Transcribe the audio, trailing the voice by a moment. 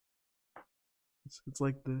It's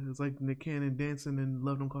like Nick Cannon dancing and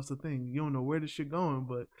Love Don't Cost a Thing. You don't know where this shit going,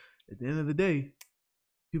 but at the end of the day,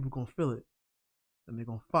 people gonna feel it and they're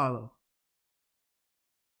gonna follow.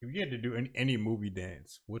 If you had to do any movie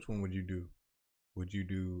dance, which one would you do? Would you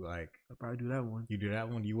do like? I'd probably do that one. You do that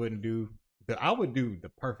one. You wouldn't do. I would do the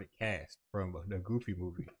Perfect Cast from the Goofy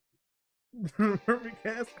movie. Perfect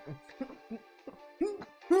Cast.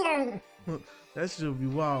 That should be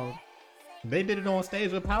wild. They did it on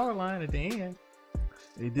stage with Powerline at the end.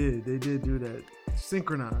 They did do that.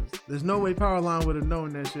 Synchronized. There's no way Powerline would have known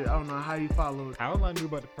that shit. I don't know how he followed. Powerline knew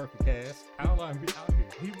about the Perfect Cast. Powerline be out here.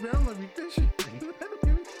 He found me fishing.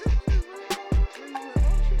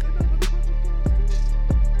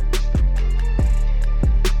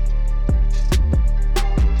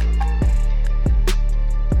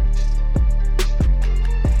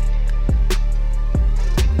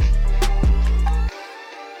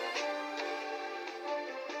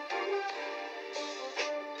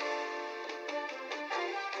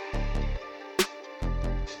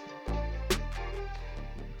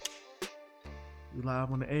 We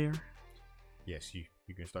live on the air. Yes, you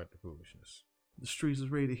can start the foolishness. The streets is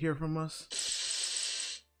ready to hear from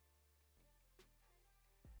us.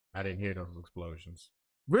 I didn't hear those explosions.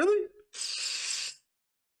 Really?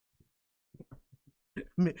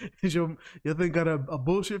 Is your thing got a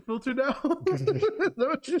bullshit filter now?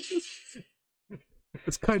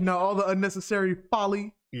 It's cutting out all the unnecessary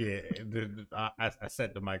folly. Yeah, I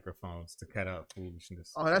set the microphones to cut out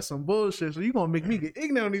foolishness. Oh, that's some bullshit. So you gonna make me get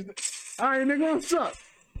ignorant on these? All right, nigga, what's up?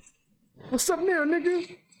 What's up now,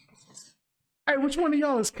 nigga? Hey, which one of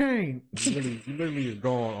y'all is Kane? You literally is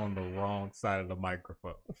going on the wrong side of the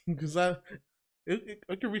microphone. Because it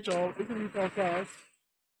can reach all sides.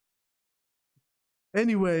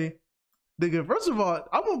 Anyway, nigga, first of all,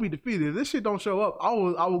 I won't be defeated. If this shit don't show up, I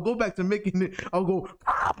will go back to making it. I'll go.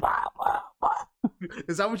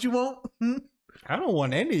 Is that what you want? I don't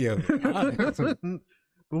want any of it.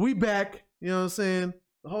 But we back. You know what I'm saying?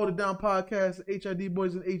 The Hold It Down podcast, HID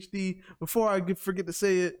Boys in HD. Before I forget to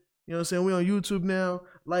say it, you know what I'm saying? We on YouTube now.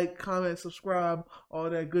 Like, comment, subscribe, all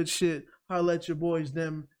that good shit. Holla at your boys,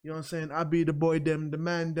 them. You know what I'm saying? I be the boy, them, the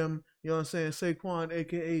man, them. You know what I'm saying? Saquon,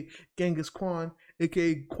 a.k.a. Genghis Kwan,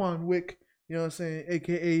 a.k.a. Quan Wick. You know what I'm saying?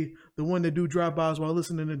 A.k.a. the one that do drive-bys while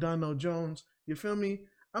listening to Donald Jones. You feel me?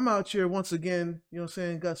 I'm out here once again. You know what I'm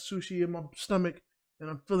saying? Got sushi in my stomach,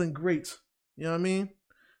 and I'm feeling great. You know what I mean?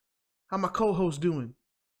 How my co-host doing?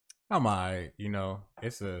 I'm alright. You know,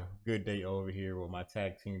 it's a good day over here with my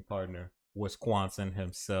tag team partner, Wisconsin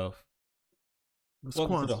himself.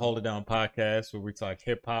 Welcome to the Hold It Down podcast, where we talk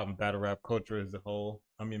hip hop and battle rap culture as a whole.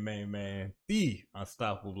 I'm your main man, the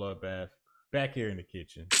Unstoppable Bloodbath, back here in the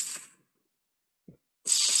kitchen.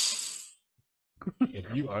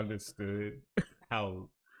 If you understood how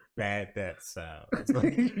bad that sounds,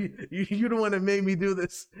 like, you're the one that made me do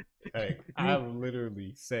this. Like, I've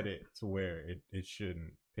literally set it to where it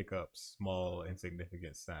shouldn't pick up small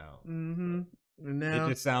insignificant sound. Mm-hmm. And now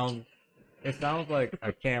it sounds like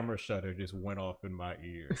a camera shutter just went off in my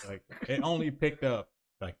ears. Like, it only picked up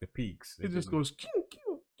like the peaks. It just goes cute,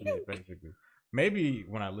 cute, yeah, basically. Maybe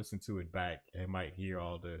when I listen to it back, I might hear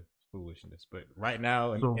all the foolishness. But right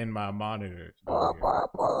now, in my monitor,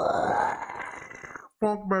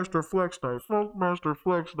 Funkmaster Flex Night. Funkmaster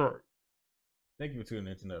Flex Night. Thank you for tuning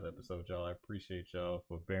in to another episode, y'all. I appreciate y'all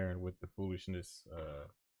for bearing with the foolishness.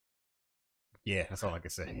 Yeah, that's all I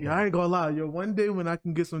can say. Yeah, I ain't gonna lie. Yo, one day when I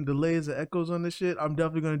can get some delays and echoes on this shit, I'm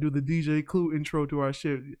definitely gonna do the DJ Clue intro to our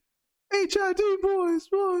shit. HID boys.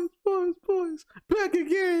 Back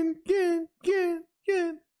again.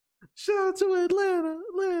 Shout out to Atlanta.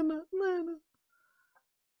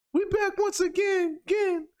 We back once again.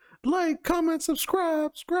 Like, comment,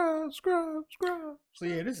 subscribe. So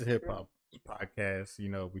yeah, this is a hip hop podcast. You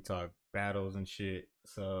know, we talk battles and shit.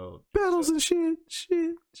 So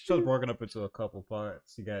show's broken up into a couple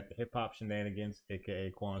parts. You got the hip hop shenanigans, aka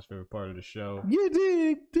Quan's favorite part of the show. Yeah,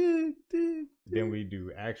 dig. Then we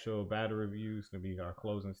do actual battle reviews. Gonna be our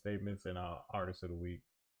closing statements and our artist of the week.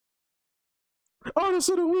 Artist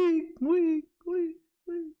of the week.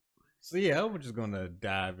 So yeah, we're just gonna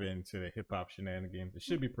dive into the hip hop shenanigans. It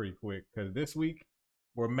should be pretty quick because this week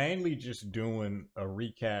we're mainly just doing a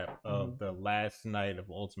recap of the last night of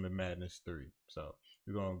Ultimate Madness 3. So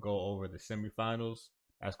we're gonna go over the semifinals.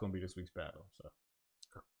 That's gonna be this week's battle. So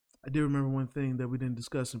I did remember one thing that we didn't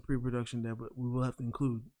discuss in pre-production that we will have to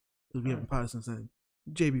include because we haven't potted since then.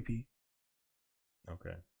 JBP.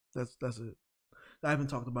 Okay. That's it. I haven't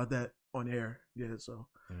talked about that on air yet, so.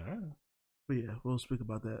 Yeah. But yeah, we'll speak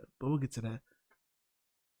about that. But we'll get to that.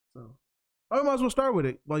 So I might as well start with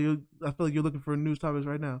it while I feel like you're looking for news topics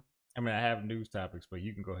right now. I mean, I have news topics, but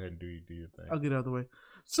you can go ahead and do your thing. I'll get out of the way.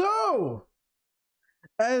 So,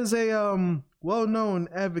 as a well-known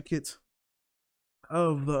advocate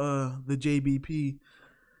of the JBP,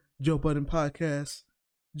 Joe Budden Podcast,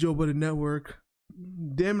 Joe Budden Network,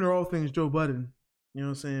 damn near all things Joe Budden. You know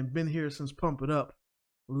what I'm saying? Been here since Pump It Up,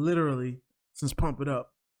 literally since Pump It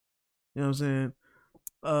Up. You know what I'm saying?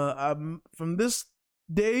 I'm from this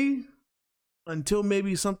day until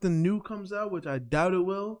maybe something new comes out, which I doubt it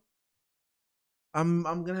will. I'm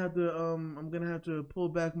gonna have to pull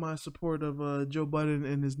back my support of Joe Budden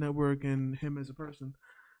and his network and him as a person,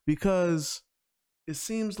 because it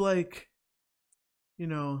seems like, you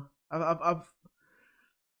know, I've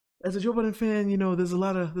as a Joe Budden fan, you know, there's a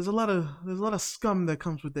lot of scum that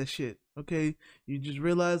comes with that shit. Okay, you just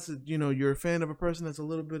realize that, you know, you're a fan of a person that's a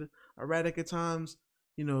little bit erratic at times.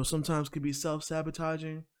 You know, sometimes could be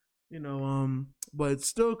self-sabotaging. You know, but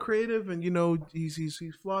still creative, and you know he's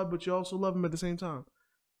flawed, but you also love him at the same time.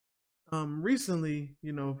 Recently,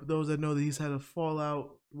 you know, for those that know that he's had a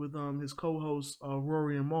fallout with his co-host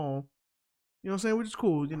Rory and Mal. You know what I'm saying? Which is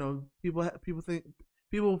cool. You know,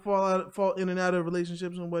 people fall in and out of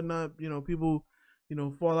relationships and whatnot. You know, people, you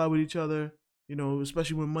know, fall out with each other. You know,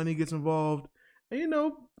 especially when money gets involved. And you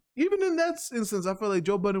know, even in that instance, I feel like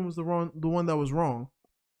Joe Budden was the one that was wrong.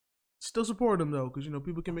 Still support him though, because you know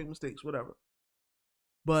people can make mistakes, whatever.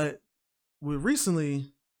 But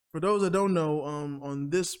recently, for those that don't know, on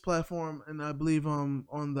this platform, and I believe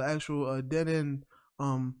on the actual Dead End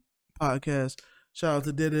podcast, shout out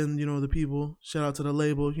to Dead End, you know, the people. Shout out to the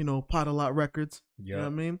label, you know, Pot A Lot Records. Yep. You know what I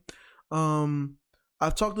mean?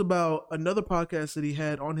 I've talked about another podcast that he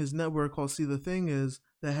had on his network called See the Thing Is,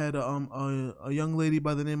 that had a young lady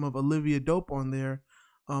by the name of Olivia Dope on there.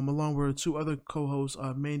 Along with two other co-hosts,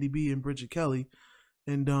 Mandy B and Bridget Kelly,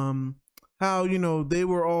 and how, you know, they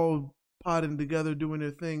were all potting together doing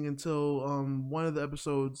their thing until one of the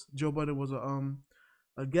episodes Joe Budden was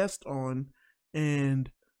a guest on, and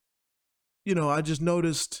you know, I just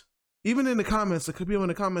noticed even in the comments, the people in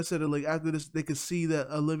the comments said that like after this they could see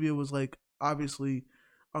that Olivia was like obviously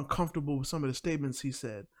uncomfortable with some of the statements he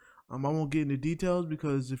said. I won't get into details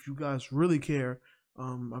because if you guys really care.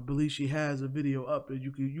 I believe she has a video up that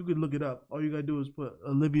you could look it up. All you gotta do is put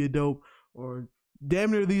Olivia Dope, or damn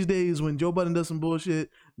near these days when Joe Budden does some bullshit,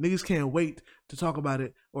 niggas can't wait to talk about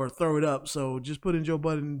it or throw it up. So just put in Joe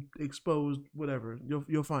Budden exposed, whatever,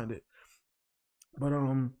 you'll find it. But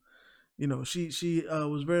you know, she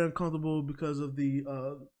was very uncomfortable because of the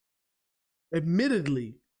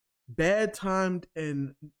admittedly bad timed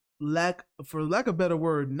and for lack of a better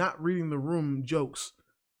word, not reading the room jokes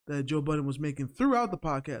that Joe Budden was making throughout the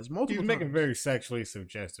podcast. He was making very sexually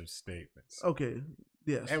suggestive statements. Okay,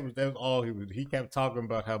 yes. That was all he was. He kept talking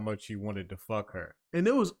about how much he wanted to fuck her. And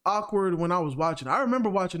it was awkward when I was watching. I remember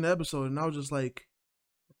watching the episode and I was just like,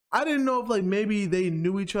 I didn't know if like maybe they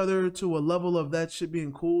knew each other to a level of that shit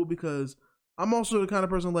being cool, because I'm also the kind of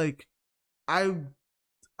person like, I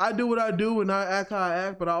do what I do and I act how I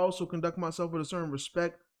act, but I also conduct myself with a certain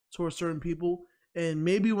respect towards certain people. And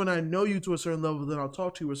maybe when I know you to a certain level, then I'll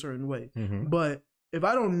talk to you a certain way. Mm-hmm. But if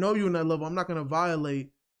I don't know you in that level, I'm not going to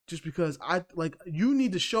violate just because you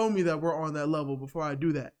need to show me that we're on that level before I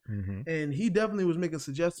do that. Mm-hmm. And he definitely was making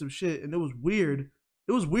suggestive shit, and it was weird.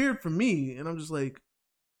 It was weird for me. And I'm just like,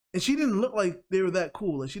 and she didn't look like they were that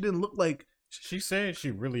cool. Like she didn't look like. She said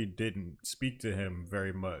she really didn't speak to him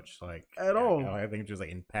very much, like at all. I think just like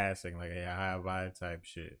in passing, like a high vibe type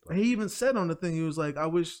shit. Like, he even said on the thing, he was like, "I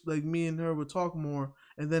wish like me and her would talk more."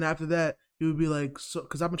 And then after that, he would be like, "So,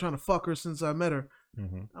 because I've been trying to fuck her since I met her."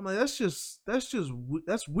 Mm-hmm. I'm like,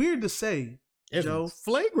 that's weird to say. It's Joe.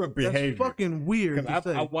 Flagrant behavior. That's fucking weird.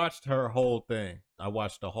 I watched her whole thing. I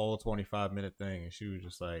watched the whole 25-minute thing, and she was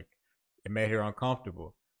just like, it made her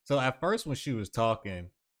uncomfortable. So at first, when she was talking,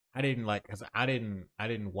 I didn't like, cause I didn't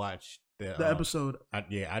watch the episode. I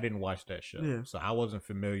didn't watch that show, so I wasn't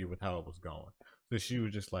familiar with how it was going. So she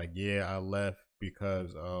was just like, "Yeah, I left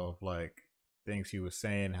because of like things he was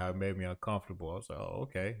saying, how it made me uncomfortable." I was like, "Oh,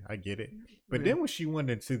 okay, I get it." But then when she went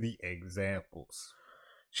into the examples,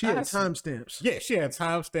 she had timestamps. Yeah, she had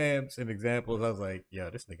timestamps and examples. I was like, "Yo,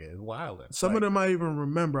 this nigga is wilding." Some of them I even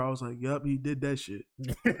remember. I was like, "Yup, he did that shit."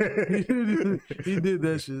 He did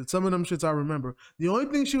that shit. Some of them shits I remember. The only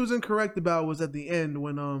thing she was incorrect about was at the end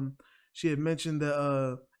when she had mentioned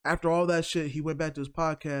that after all that shit, he went back to his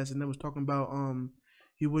podcast and then was talking about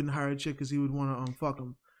he wouldn't hire a chick because he would want to fuck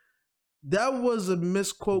him. That was a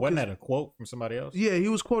misquote. Wasn't that a quote from somebody else? Yeah, he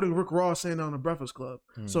was quoting Rick Ross saying that on the Breakfast Club.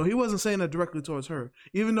 So he wasn't saying that directly towards her.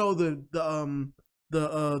 Even though the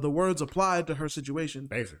the words applied to her situation.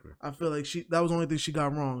 Basically, I feel like that was the only thing she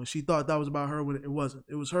got wrong. She thought that was about her when it wasn't.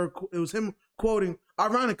 It was her. It was him quoting.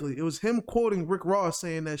 Ironically, it was him quoting Rick Ross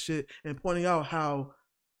saying that shit and pointing out how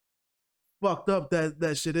fucked up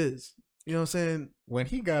that shit is. You know what I'm saying? When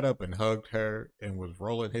he got up and hugged her and was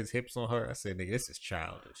rolling his hips on her, I said, "Nigga, this is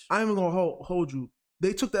childish." I'm even gonna hold you.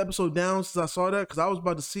 They took the episode down since I saw that because I was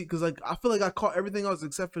about to see, because like I feel like I caught everything else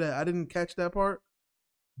except for that. I didn't catch that part,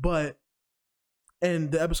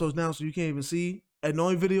 and the episode's down so you can't even see. And the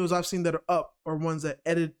only videos I've seen that are up are ones that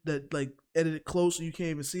edited close so you can't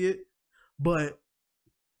even see it. But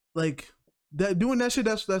like that doing that shit,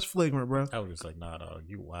 that's flagrant, bro. I was just like, nah, dog,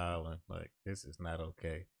 you wildin'. Like, this is not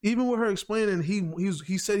okay. Even with her explaining,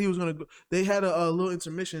 he said he was gonna go. They had a little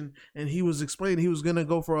intermission, and he was explaining he was gonna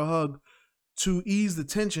go for a hug to ease the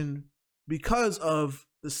tension because of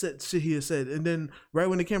the shit he had said. And then right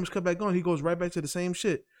when the cameras cut back on, he goes right back to the same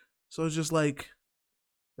shit. So it's just like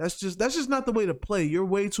that's just not the way to play. You're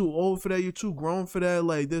way too old for that. You're too grown for that.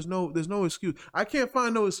 Like there's no excuse. I can't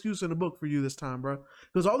find no excuse in the book for you this time, bro.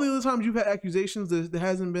 Because all the other times you've had accusations, there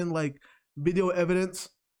hasn't been like video evidence.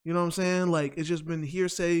 You know what I'm saying? Like it's just been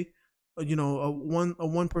hearsay. You know, a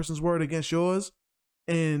one person's word against yours.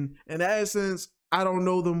 And in that sense, I don't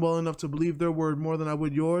know them well enough to believe their word more than I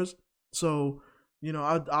would yours. So, you know,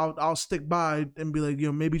 I'll stick by and be like, you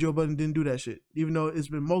know, maybe Joe Budden didn't do that shit, even though it's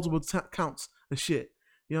been multiple counts of shit.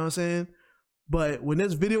 You know what I'm saying? But when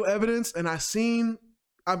there's video evidence and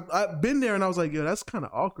I've been there and I was like, yo, that's kind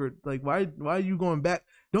of awkward. Like, why are you going back?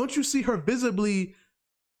 Don't you see her visibly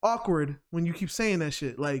awkward when you keep saying that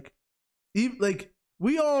shit? Like,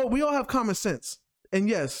 we all have common sense. And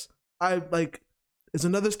yes, it's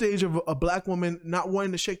another stage of a black woman not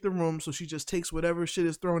wanting to shake the room, so she just takes whatever shit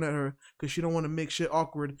is thrown at her because she don't want to make shit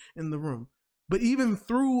awkward in the room. But even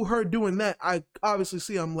through her doing that, I obviously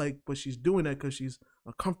see, I'm like, but she's doing that because she's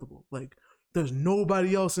uncomfortable. Like, there's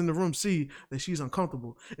nobody else in the room see that she's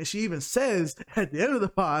uncomfortable. And she even says at the end of the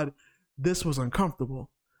pod, this was uncomfortable.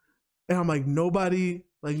 And I'm like, nobody.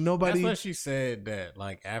 That's what she said, that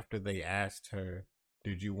like after they asked her,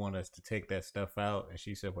 did you want us to take that stuff out? And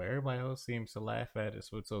she said, well, everybody else seems to laugh at it,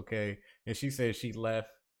 so it's okay. And she said she left,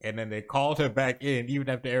 and then they called her back in, even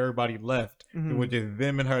after everybody left. Mm-hmm. It was just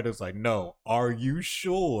them and her that was like, no, are you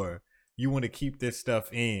sure you want to keep this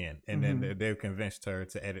stuff in? And then they convinced her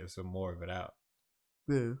to edit some more of it out.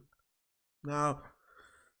 Yeah. Now,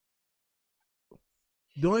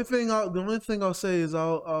 the only thing I'll say is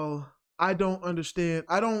I don't understand.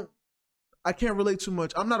 I can't relate too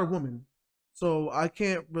much. I'm not a woman. So I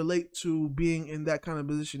can't relate to being in that kind of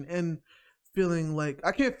position and feeling like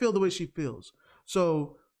I can't feel the way she feels.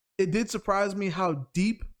 So it did surprise me how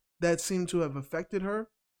deep that seemed to have affected her.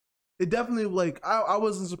 It definitely, like, I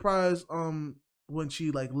wasn't surprised when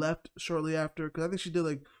she like left shortly after, because I think she did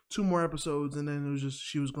like 2 more episodes and then it was just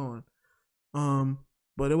she was gone.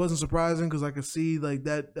 But it wasn't surprising because I could see like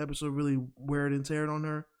that episode really weared and teared on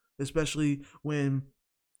her, especially when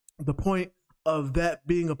the point of that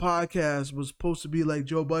being a podcast was supposed to be like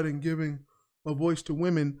Joe Budden giving a voice to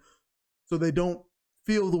women so they don't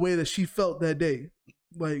feel the way that she felt that day.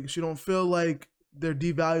 Like, she don't feel like they're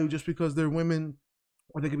devalued just because they're women,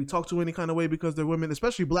 or they can be talked to any kind of way because they're women,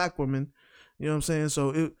 especially black women. You know what I'm saying?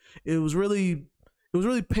 So it was really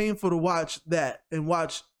painful to watch that and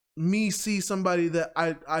watch me see somebody that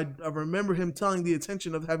I remember him telling the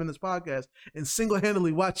attention of having this podcast and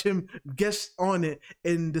single-handedly watch him guest on it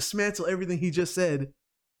and dismantle everything he just said.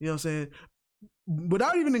 You know what I'm saying?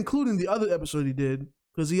 Without even including the other episode he did,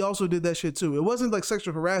 because he also did that shit too. It wasn't like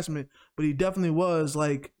sexual harassment, but he definitely was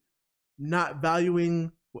like not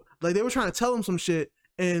valuing, like they were trying to tell him some shit.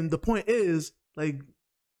 And the point is, like,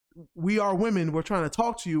 we are women. We're trying to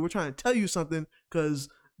talk to you. We're trying to tell you something because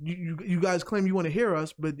you guys claim you want to hear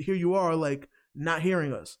us, but here you are, like, not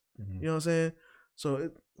hearing us. Mm-hmm. You know what I'm saying? So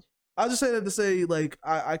I'll just say that to say, like,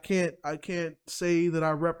 I can't say that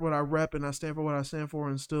I rep what I rep and I stand for what I stand for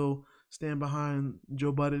and still stand behind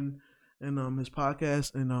Joe Budden and his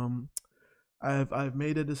podcast. And I've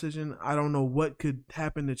made a decision. I don't know what could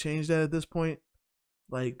happen to change that at this point.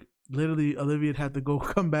 Like, literally, Olivia had to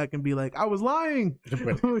come back and be like, I was lying. I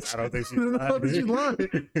don't think she's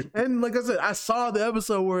lying. And like I said, I saw the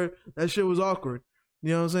episode where that shit was awkward.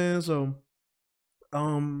 You know what I'm saying? So,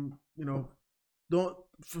 you know, don't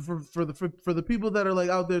for the people that are like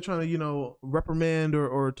out there trying to, you know, reprimand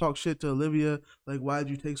or talk shit to Olivia, like, why'd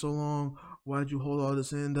you take so long? Why'd you hold all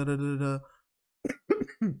this in? Da da da da.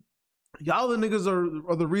 Y'all the niggas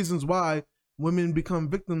are the reasons why women become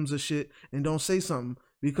victims of shit and don't say something,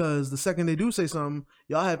 because the second they do say something,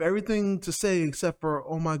 y'all have everything to say except for,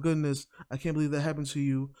 oh my goodness, I can't believe that happened to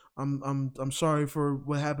you. I'm sorry for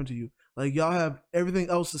what happened to you. Like, y'all have everything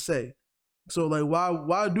else to say. So like,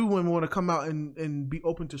 why do women want to come out and be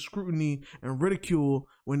open to scrutiny and ridicule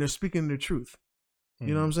when they're speaking the truth?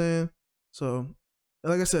 You know what I'm saying? So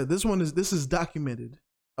like I said, this is documented.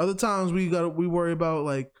 Other times we worry about,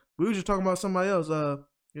 like, we were just talking about somebody else.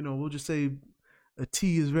 We'll just say a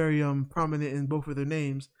T is very prominent in both of their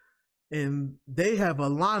names, and they have a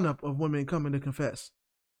lineup of women coming to confess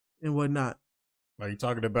and whatnot. Are you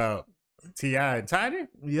talking about T.I. and Tiny?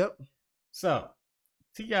 Yep. So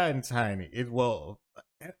T.I. and Tiny,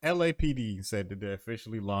 LAPD said that they're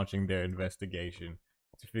officially launching their investigation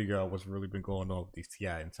to figure out what's really been going on with these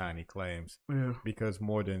T.I. and Tiny claims. Yeah. Because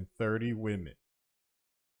more than 30 women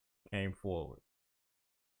came forward.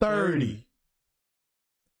 30.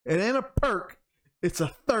 It ain't a perk. It's a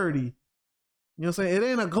 30. You know what I'm saying? It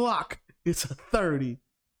ain't a Glock. It's a 30.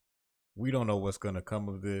 We don't know what's going to come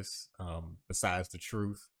of this, besides the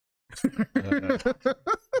truth. That's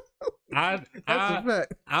a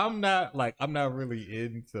fact. I'm not really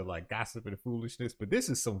into like gossip and foolishness, but this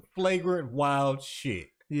is some flagrant wild shit.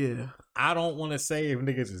 Yeah. I don't want to say if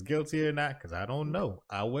niggas is guilty or not, because I don't know.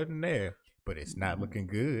 I wasn't there, but it's not looking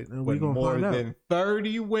good. But more than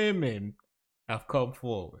 30 women have come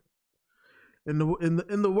forward. In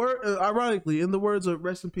the word, ironically, in the words of,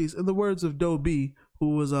 rest in peace, in the words of Doe B,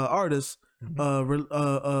 who was an artist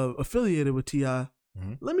affiliated with T.I.,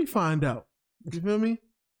 let me find out. You feel me?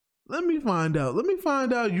 Let me find out. Let me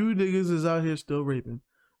find out you niggas is out here still raping.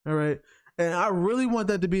 All right. And I really want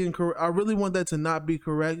that to be incorrect. I really want that to not be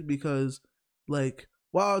correct, because, like,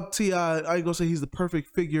 while T.I., I ain't gonna say he's the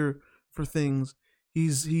perfect figure for things,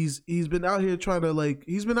 he's been out here trying to, like,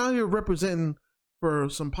 he's been out here representing for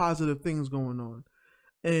some positive things going on.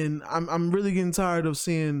 And I'm really getting tired of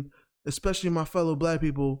seeing, especially my fellow black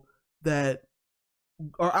people that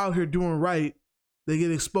are out here doing right, they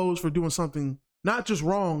get exposed for doing something not just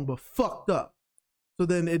wrong, but fucked up. So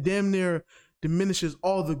then it damn near diminishes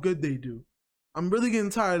all the good they do. I'm really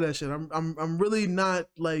getting tired of that shit. I'm really not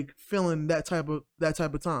like feeling that type of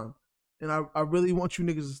time. And I really want you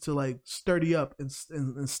niggas to like sturdy up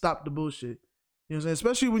and stop the bullshit. You know what I'm saying?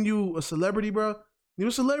 Especially when you a celebrity, bro. You're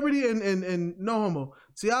a celebrity and no homo.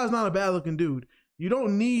 T.I. is not a bad looking dude. You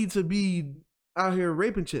don't need to be out here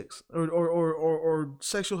raping chicks or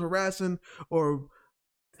sexual harassing or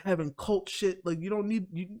having cult shit. Like, you don't need,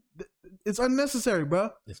 it's unnecessary,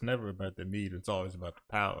 bro. It's never about the need. It's always about the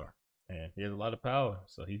power. And he has a lot of power,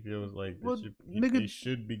 so he feels like he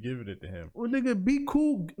should be giving it to him. Well, nigga, be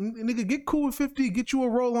cool. Nigga, get cool with 50. Get you a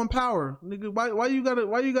role on Power. Nigga, why you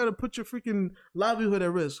gotta put your freaking livelihood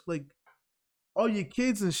at risk? Like, all your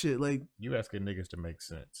kids and shit. Like, you asking niggas to make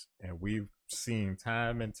sense, and we've seen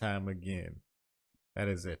time and time again that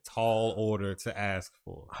is a tall order to ask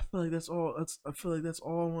for. I feel like that's all I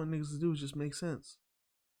want niggas to do is just make sense.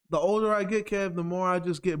 The older I get, Kev, the more I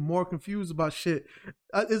just get more confused about shit.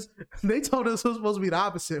 They told us it was supposed to be the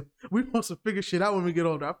opposite. We supposed to figure shit out when we get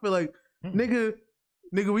older. I feel like, nigga,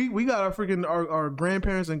 we got our freaking our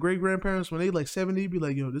grandparents and great grandparents when they like 70, be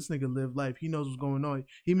like, yo, this nigga live life. He knows what's going on.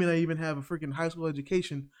 He may not even have a freaking high school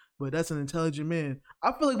education, but that's an intelligent man.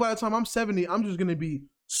 I feel like by the time I'm 70, I'm just gonna be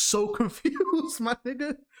so confused, my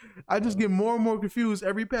nigga. I just get more and more confused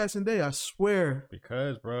every passing day. I swear.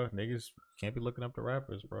 Because, bro, niggas can't be looking up to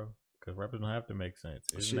rappers, bro. Because rappers don't have to make sense.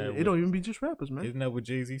 It don't even be just rappers, man. Isn't that what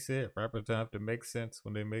Jay-Z said? Rappers don't have to make sense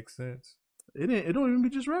when they make sense. It don't even be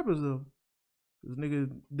just rappers though. Cause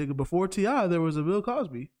nigga, before T.I., there was a Bill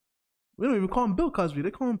Cosby. We don't even call him Bill Cosby. They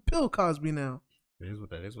call him Bill Cosby now.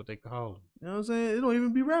 That is what they call him. You know what I'm saying? It don't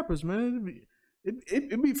even be rappers, man.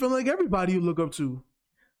 It be feeling like everybody you look up to.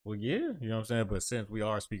 Well, yeah, you know what I'm saying? But since we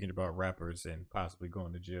are speaking about rappers and possibly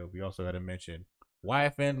going to jail, we also got to mention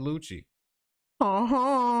YFN Lucci.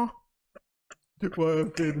 YFN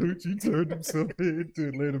Lucci turned himself into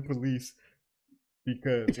Atlanta police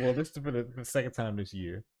because, well, this is for the second time this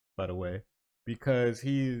year, by the way, because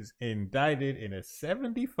he's indicted in a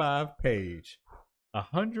 75-page,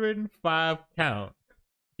 105-count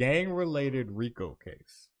gang-related RICO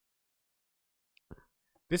case.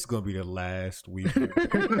 This is going to be the last week. I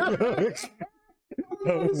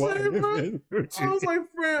was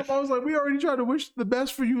like, we already tried to wish the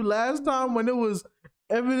best for you last time when there was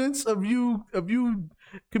evidence of you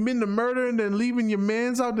committing a murder and then leaving your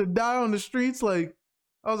mans out to die on the streets. Like,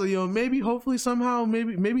 I was like, yo, maybe, hopefully, somehow,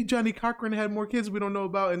 maybe Johnny Cochran had more kids we don't know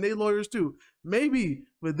about, and they lawyers too. Maybe,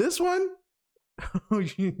 but this one,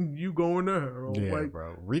 you going to her? Yeah, like,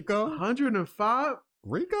 bro. RICO 105.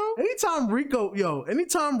 Rico? Anytime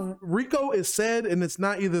Rico is said and it's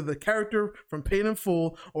not either the character from Paid in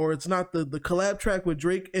Full or it's not the collab track with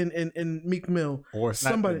Drake and Meek Mill. Or it's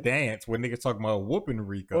not the dance when niggas talking about whooping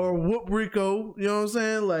Rico. Or whoop Rico, you know what I'm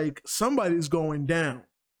saying? Like, somebody's going down.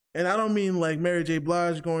 And I don't mean like Mary J.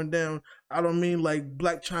 Blige going down. I don't mean like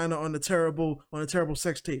Black China on a terrible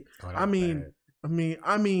sex tape. Oh, I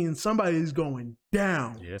mean somebody's going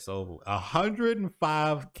down. Yeah, it's over.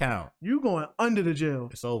 105 count. You going under the jail.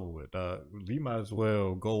 It's over with. You might as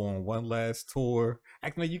well go on one last tour.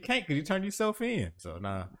 Actually, you can't because you turned yourself in. So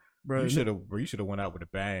nah. Bro, you should have went out with a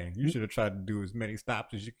bang. You should have tried to do as many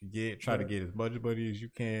stops as you could get. Try to get as much money as you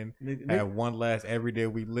can. Have one last Everyday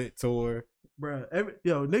We Lit tour. Bro,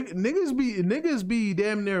 niggas be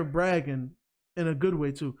damn near bragging in a good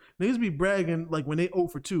way too. Niggas be bragging like when they 0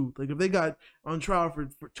 for 2. Like if they got on trial for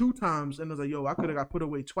 2 times and it was like, yo, I could have got put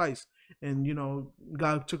away twice, and you know,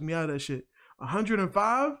 God took me out of that shit.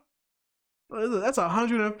 105. That's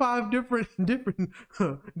 105 different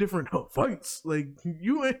fights. Like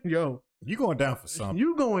you going down for something.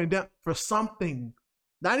 You going down for something.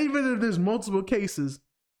 Not even if there's multiple cases.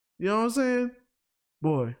 You know what I'm saying?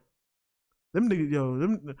 Boy, them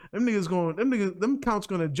niggas, them counts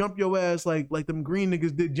gonna jump your ass like them green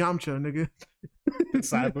niggas did Yamcha, nigga.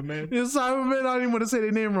 Cyberman. Yeah, Cyberman. I don't even want to say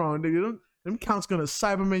their name wrong, nigga. Them counts gonna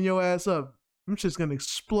Cyberman your ass up. Them shit's gonna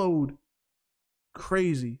explode.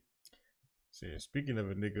 Crazy. See, speaking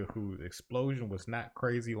of a nigga whose explosion was not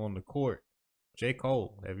crazy on the court, J.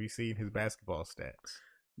 Cole. Have you seen his basketball stats?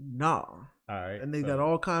 Nah. All right. And they got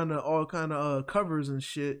all kind of covers and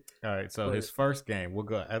shit. All right. So his first game, we'll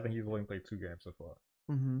go. I think he's only played 2 games so far.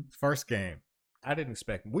 Mm-hmm. His first game, we didn't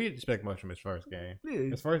expect much from his first game.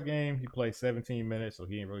 Yeah. His first game, he played 17 minutes, so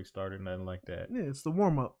he ain't really started nothing like that. Yeah, it's the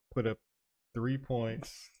warm up. Put up 3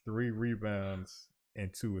 points, 3 rebounds,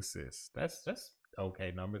 and 2 assists. That's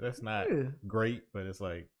okay number. That's not great, but it's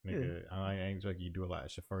like, nigga, I ain't expecting you to do a lot.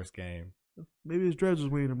 It's your first game. Maybe his dreads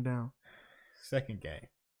was weighing him down. Second game.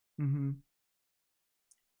 Mm-hmm.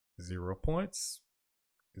 0 points,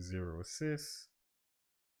 0 assists,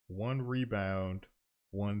 1 rebound,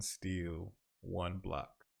 1 steal, 1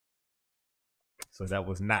 block. So that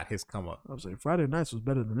was not his come up. I was like, Friday Nights was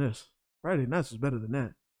better than this. Friday Nights was better than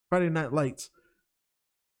that. Friday Night Lights.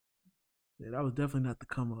 Yeah, that was definitely not the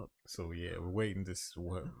come up. So yeah, we're waiting to see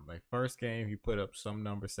what, like, first game he put up some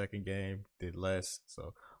number, second game did less.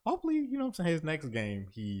 So hopefully, you know what I'm saying, his next game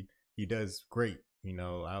he does great. You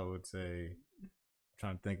know, I would say, I'm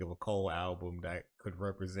trying to think of a Cole album that could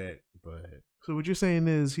represent, but so what you're saying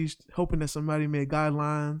is he's hoping that somebody made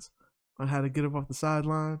guidelines on how to get him off the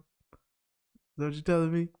sideline? Is that what you're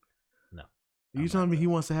telling me? No. Are you telling me he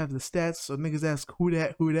wants to have the stats so niggas ask who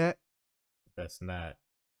that? That's not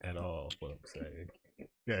at all what I'm saying.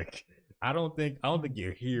 Like, I don't think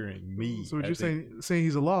you're hearing me. So what you're saying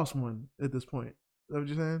he's a lost one at this point? Is that what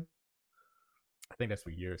you're saying? I think that's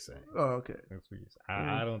what you're saying. Oh, okay. That's what you're saying.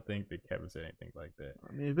 I don't think that Kevin said anything like that.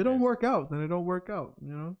 I mean, if it don't work out, then it don't work out,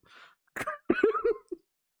 you know?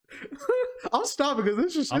 I'll stop it because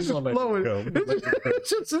it's just flowing.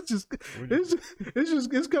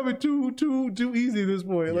 It's coming too easy at this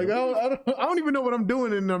point. Like I don't even know what I'm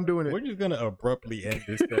doing, and I'm doing it. We're just gonna abruptly end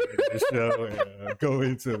this show and go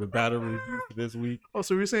into the battle review for this week. Oh,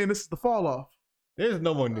 so you're saying this is the fall off? There's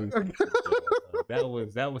no more news. That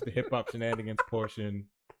was the hip hop shenanigans portion.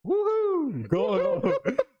 Woohoo! Going on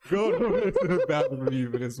into the battle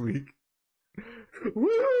review for this week. Woo!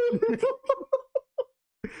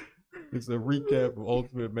 It's a recap of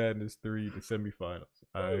Ultimate Madness 3, the semifinals.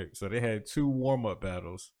 All right, so they had 2 warm-up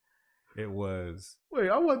battles. It was... Wait,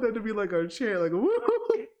 I want that to be like a chant, like a woo!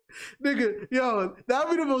 Nigga, yo,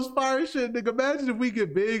 that'd be the most fire shit, nigga. Imagine if we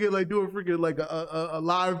get big and like do a freaking like a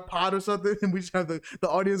live pod or something, and we just have the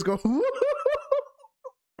audience go woo!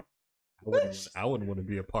 I wouldn't want to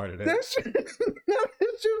be a part of that. That should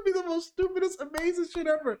be the most stupidest, amazing shit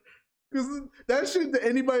ever. Because that shit that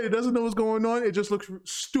anybody that doesn't know what's going on, it just looks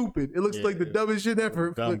stupid. It looks like the dumbest shit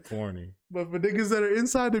ever. Dumb, corny. But for niggas that are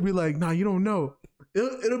inside, they'd be like, "Nah, you don't know."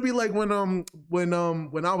 It'll be like when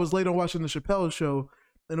I was late on watching the Chappelle Show,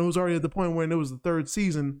 and it was already at the point when it was the 3rd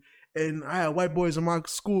season, and I had white boys in my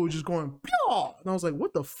school just going "Byaw," and I was like,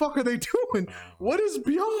 "What the fuck are they doing? What is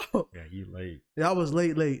byaw?" Yeah, you late. Yeah, I was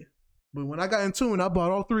late. But when I got in tune, I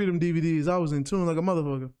bought all 3 of them DVDs. I was in tune like a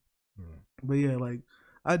motherfucker. But yeah, like.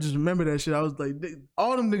 I just remember that shit. I was like,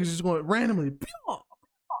 all them niggas just going randomly. I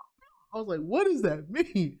was like, what does that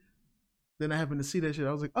mean? Then I happened to see that shit.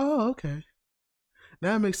 I was like, oh, okay.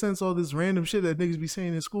 Now it makes sense, all this random shit that niggas be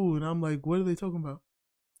saying in school. And I'm like, what are they talking about?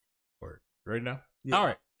 Word. Ready now? Yeah. All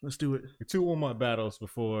right. Let's do it. The 2 warm-up battles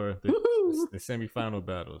before the semifinal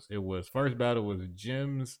battles. It was first battle was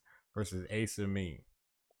Jims versus Ace Amin.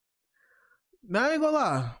 Now I ain't gonna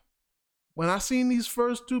lie. When I seen these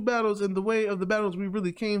first 2 battles and the way of the battles we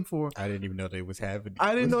really came for, I didn't even know they was having.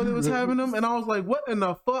 I didn't know they was having them, and I was like, "What in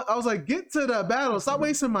the fuck?" I was like, "Get to the battle! Stop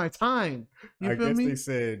wasting my time." You feel me? They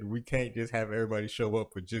said we can't just have everybody show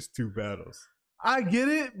up for just 2 battles. I get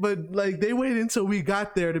it, but like they waited until we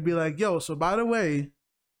got there to be like, "Yo, so by the way,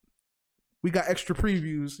 we got extra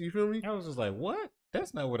previews." You feel me? I was just like, "What?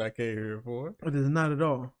 That's not what I came here for." It is not at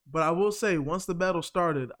all. But I will say, once the battle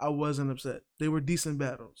started, I wasn't upset. They were decent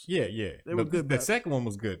battles. Yeah. They were good. The second one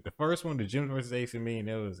was good. The first one, the Jims versus Ace Amin,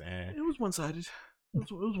 it was one-sided. It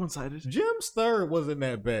was one-sided. Jim's third wasn't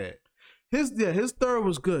that bad. His third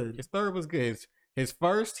was good. His third was good. His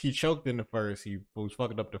first, he choked in the first. He was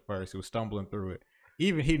fucking up the first. He was stumbling through it.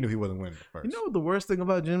 Even he knew he wasn't winning the first. You know what the worst thing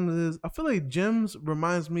about Jims is? I feel like Jims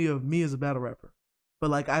reminds me of me as a battle rapper. But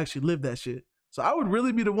like I actually live that shit. So I would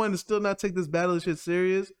really be the one to still not take this battle shit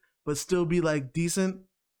serious, but still be like decent,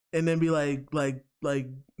 and then be like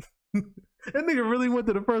that nigga really went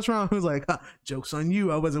to the first round. He was like, "Joke's on you.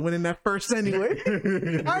 I wasn't winning that first anyway."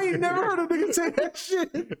 I ain't never heard a nigga say that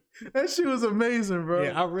shit. That shit was amazing, bro.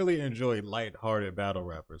 Yeah, I really enjoy lighthearted battle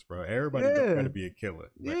rappers, bro. Everybody don't gotta be a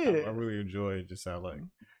killer. Like, yeah, I really enjoy just how like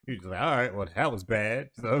he's just like, all right, well that was bad.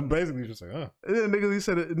 So basically, just like, And then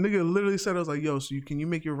nigga literally said, "I was like, yo, so can you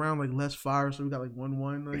make your round like less fire? So we got like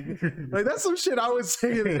 1-1. Like that's some shit I would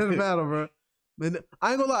say in the battle, bro." And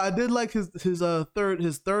I ain't gonna lie, I did like his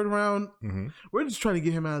third round. Mm-hmm. We're just trying to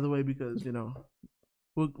get him out of the way because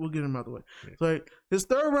we'll get him out of the way. So like his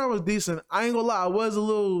third round was decent. I ain't gonna lie, I was a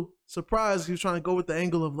little surprised he was trying to go with the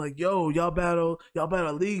angle of like, yo, y'all battle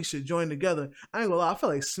league should join together. I ain't gonna lie, I feel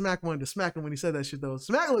like Smack wanted to smack him when he said that shit though.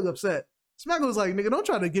 Smack looked upset. Smack was like, "Nigga, don't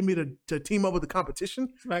try to get me to team up with the competition."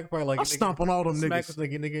 Smack probably like, I'll stomp on all them Smack niggas. was like,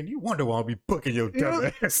 "Nigga, you wonder why I'll be booking your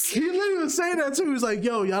dumb ass." He literally was saying that too. He was like,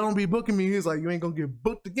 "Yo, y'all don't be booking me." He's like, "You ain't gonna get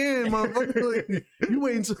booked again, motherfucker." Like, you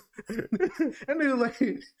waiting to and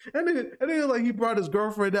nigga like he brought his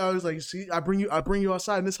girlfriend out. He's like, "See, I bring you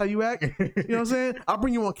outside and this how you act." You know what I'm saying? I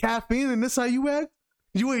bring you on caffeine and this how you act.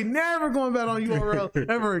 You ain't never going back on URL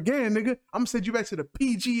ever again, nigga. I'm gonna send you back to the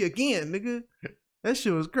PG again, nigga. That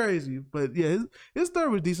shit was crazy. But yeah, his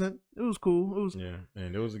third was decent. It was cool. It was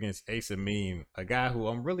and it was against Ace Amin, a guy who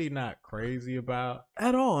I'm really not crazy about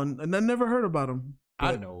at all, and I never heard about him.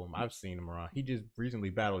 I know him. I've seen him around. He just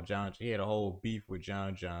recently battled John. He had a whole beef with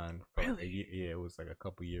John. Really? Yeah, it was like a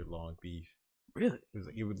couple year long beef. Really? It was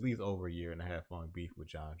at least over a year and a half long beef with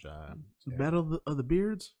John. Yeah. Battle of the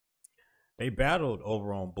Beards? They battled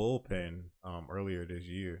over on Bullpen earlier this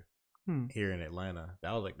year. Here in Atlanta.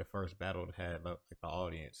 That was like the first battle that had like the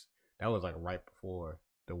audience. That was like right before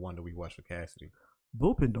the one that we watched with Cassidy.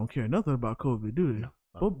 Bullpen don't care nothing about COVID, do they? No,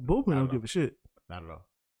 Bullpen don't give a shit. Not at all.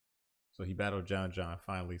 So he battled John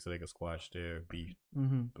finally so they could squash their beef.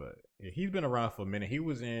 Mm-hmm. But yeah, he's been around for a minute. He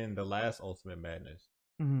was in the last Ultimate Madness.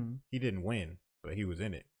 Mm-hmm. He didn't win, but he was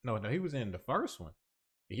in it. No, he was in the first one.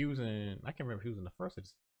 He was in, I can't remember if he was in the first.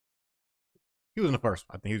 He was in the first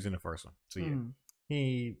one. I think he was in the first one. So yeah,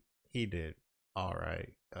 he did all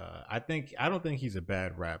right. I don't think he's a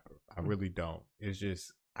bad rapper. I really don't. It's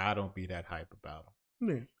just I don't be that hype about him.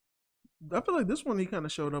 Yeah. I feel like this one he kind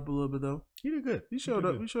of showed up a little bit though. He did good. He showed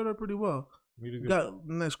up. He showed up pretty well. He did good. Got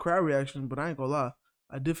a nice crowd reaction, but I ain't gonna lie.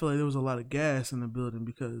 I did feel like there was a lot of gas in the building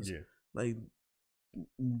because like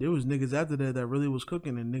there was niggas after that really was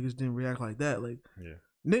cooking and niggas didn't react like that. Like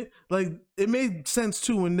like it made sense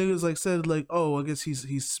too when niggas like said like, oh, I guess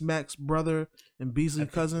he's Smack's brother and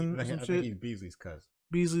Beasley's cousin or some shit. Think he's Beasley's cousin.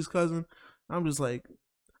 Beasley's cousin. I'm like,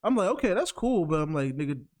 okay, that's cool, but I'm like,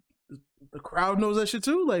 nigga, the crowd knows that shit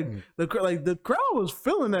too. Like the crowd was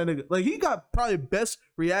feeling that nigga. Like he got probably best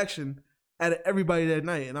reaction out of everybody that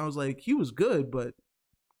night, and I was like, he was good, but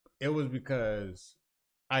it was because.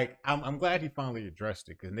 I'm glad he finally addressed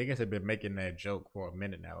it because niggas have been making that joke for a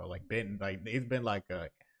minute now. Like it's been like a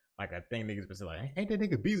thing niggas been saying like, ain't that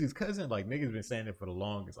nigga Beasley's cousin? Like niggas been saying it for the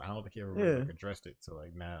longest. I don't think he ever really addressed it till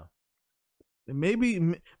like now. And maybe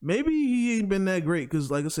he ain't been that great because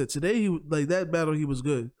like I said today he like that battle he was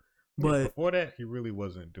good, but before that he really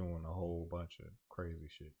wasn't doing a whole bunch of crazy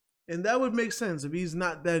shit. And that would make sense if he's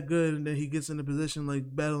not that good and then he gets in a position like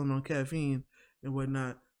battling on caffeine and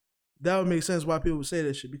whatnot. That would make sense why people would say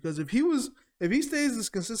that shit. Because if he stays as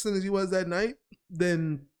consistent as he was that night,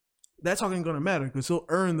 then that talk ain't gonna matter because he'll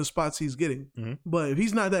earn the spots he's getting. Mm-hmm. But if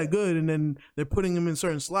he's not that good and then they're putting him in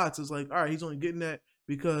certain slots, it's like, all right, he's only getting that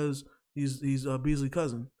because he's Beasley's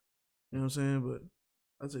cousin. You know what I'm saying? But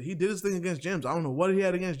I said he did his thing against Jims. I don't know what he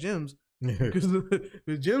had against Jims.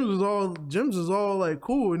 Because Jims was all like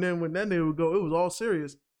cool, and then when that nigga would go, it was all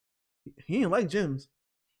serious. He didn't like Jims.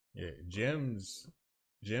 Yeah, Jims.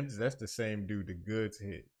 That's the same dude the Goods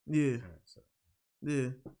hit. Yeah, yeah,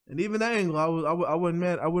 and even that angle, I wasn't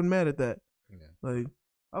mad. I wasn't mad at that. Yeah. Like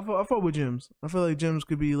I fought with Jims. I feel like Jims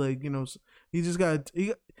could be like, he still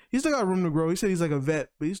got room to grow. He said he's like a vet,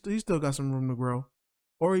 but he still got some room to grow,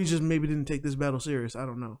 or he just maybe didn't take this battle serious. I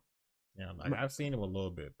don't know. Yeah, like I've seen him a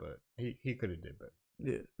little bit, but he could have did better.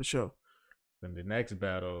 Yeah, for sure. Then the next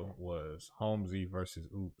battle was Holmesy versus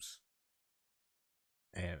Oops.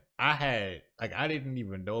 And I didn't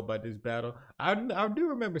even know about this battle. I do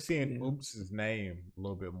remember seeing Oops' name a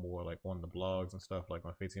little bit more, like on the blogs and stuff, like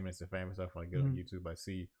on 15 Minutes of Fame and stuff. Like on YouTube, I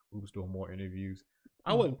see Oops doing more interviews.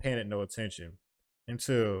 I wasn't paying it no attention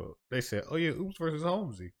until they said, "Oh yeah, Oops versus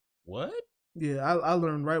Holmesy." What? Yeah, I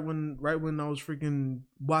learned right when I was freaking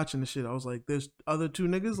watching the shit. I was like, "There's other two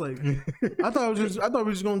niggas." Like, I thought we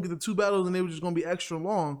were just gonna get the two battles and they were just gonna be extra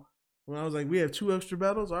long. When I was like, we have two extra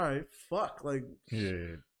battles. All right, fuck. Like,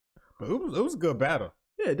 yeah, but it was a good battle.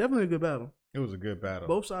 Yeah, definitely a good battle. It was a good battle.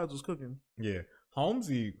 Both sides was cooking. Yeah,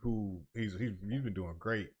 Holmesy, who he's been doing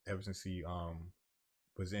great ever since he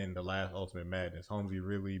was in the last Ultimate Madness. Holmesy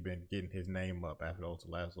really been getting his name up after the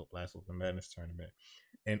last Ultimate Madness tournament.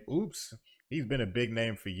 And Oops, he's been a big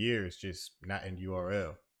name for years, just not in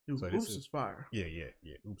URL. Dude, so Oops is fire. Yeah.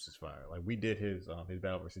 Oops is fire. Like we did his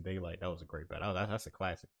battle versus Daylight. That was a great battle. That's a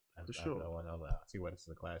classic. For sure. I see why this is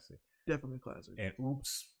a classic. Definitely a classic. And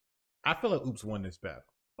Oops, I feel like Oops won this battle.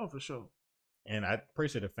 Oh, for sure. And I'm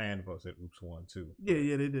pretty sure the fan votes said Oops won too.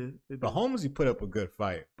 Yeah, they did. But Holmesy put up a good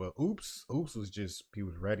fight, but Oops was just, he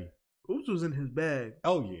was ready. Oops was in his bag.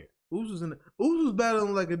 Oh yeah. Oops was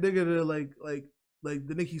battling like a nigga that like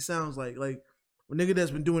the nigga he sounds like a nigga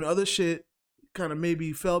that's been doing other shit, kind of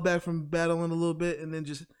maybe fell back from battling a little bit and then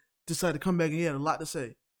just decided to come back and he had a lot to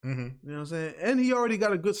say. Mm-hmm. You know what I'm saying? And he already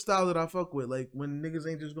got a good style that I fuck with. Like when niggas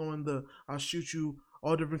ain't just going the I'll shoot you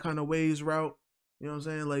all different kind of ways route. You know what I'm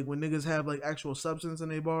saying? Like when niggas have like actual substance in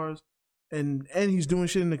their bars, and he's doing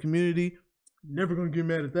shit in the community. Never gonna get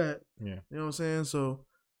mad at that. Yeah. You know what I'm saying? So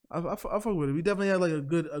I fuck with it. We definitely had like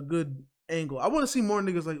a good angle. I want to see more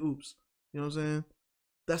niggas like Oops. You know what I'm saying?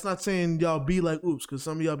 That's not saying y'all be like Oops, because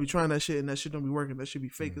some of y'all be trying that shit and that shit don't be working. That shit be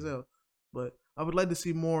fake as hell. But I would like to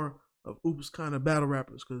see more of Oops kind of battle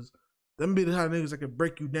rappers, because them be the kind of niggas that can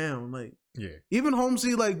break you down. Like, yeah. Even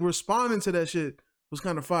Holmesy like responding to that shit was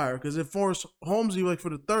kind of fire, because it forced Holmesy like for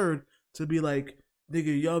the third to be like,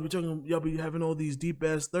 nigga, y'all be having all these deep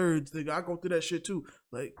ass thirds. Nigga, I go through that shit too.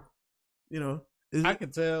 Like, you know. I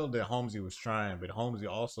could tell that Holmesy was trying, but Holmesy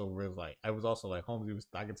also was like, I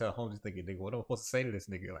could tell Holmesy thinking, nigga, what am I supposed to say to this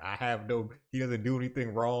nigga? Like, he doesn't do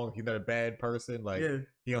anything wrong. He's not a bad person. Like,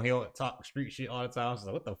 he don't talk street shit all the time. So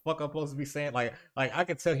like, what the fuck I'm supposed to be saying? Like I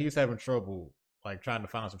could tell he was having trouble, like, trying to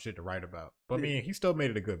find some shit to write about. But I mean, he still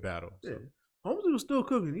made it a good battle. So. Holmesy was still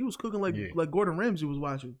cooking. He was cooking like Gordon Ramsay was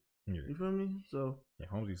watching. Yeah. You feel me? So yeah,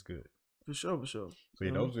 Holmesy's good. For sure. So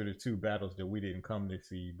yeah, those are the two battles that we didn't come to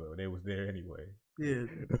see, but they was there anyway. Yeah,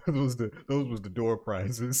 those was the door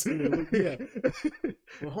prizes. Yeah.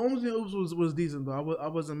 Well, Holmesy and Oops was decent though. I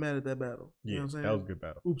wasn't mad at that battle. Yeah, you know what I'm saying? That was a good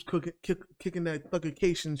battle. Oops kicking that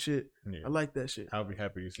thuckication shit. Yeah. I like that shit. I'll be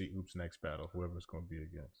happy to see Oops next battle, whoever it's gonna be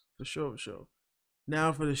against. For sure.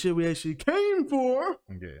 Now for the shit we actually came for.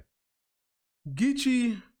 Yeah.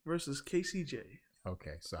 Geechee versus KCJ.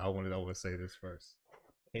 Okay, so I want to say this first.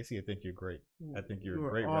 Casey, I think you're great. I think you're a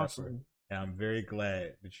great awesome rapper. And I'm very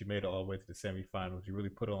glad that you made it all the way to the semifinals. You really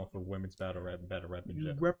put on for women's battle rap in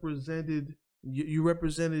general. You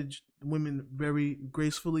represented women very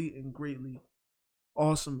gracefully and greatly.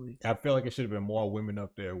 Awesomely. I feel like it should have been more women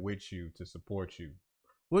up there with you to support you.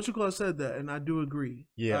 What you call said that, and I do agree.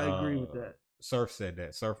 Yeah, I agree with that. Surf said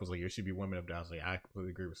that. Surf was like, there should be women up there. I was like, I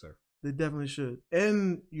completely agree with Surf. They definitely should.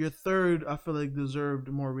 And your third, I feel like, deserved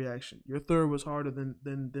more reaction. Your third was harder than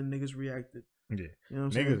niggas reacted. Yeah. You know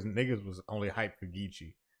what I'm saying? Niggas was only hyped for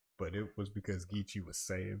Geechee, but it was because Geechee was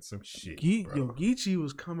saying some shit. Geechee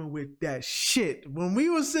was coming with that shit. When we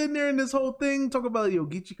was sitting there in this whole thing, talking about,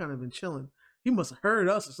 Geechee kind of been chilling. He must have heard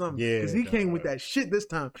us or something. Yeah. Because he came with that shit this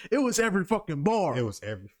time. It was every fucking bar. It was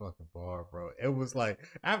every fucking bar, bro. It was like,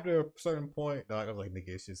 after a certain point, dog, I was like, nigga,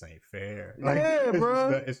 it just ain't fair. Like, yeah,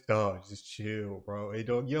 bro. Just chill, bro. You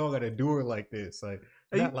don't gotta do it like this. Like,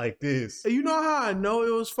 not like this. You know how I know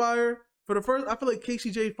it was fire? For the first, I feel like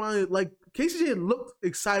KCJ looked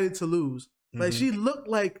excited to lose. Like, she looked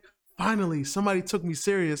like, finally, somebody took me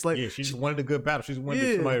serious. Like, yeah, she just wanted a good battle. She just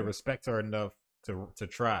wanted somebody to respect her enough to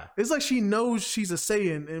try. It's like she knows she's a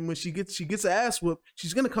Saiyan, and when she gets an ass whoop,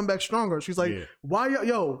 she's gonna come back stronger. She's like, why,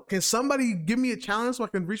 yo, can somebody give me a challenge so I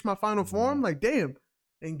can reach my final form? Like, damn.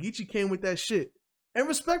 And Geechee came with that shit. And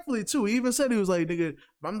respectfully, too. He even said, he was like, nigga, if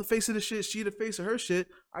I'm the face of the shit, she the face of her shit,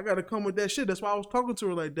 I gotta come with that shit. That's why I was talking to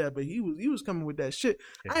her like that. But he was coming with that shit.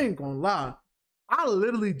 Yeah. I ain't gonna lie. I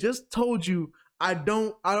literally just told you I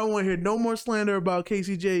don't want to hear no more slander about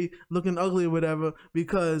KCJ looking ugly or whatever,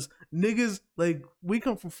 because niggas, like, we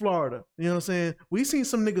come from Florida. You know what I'm saying? We seen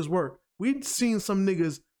some niggas work. We seen some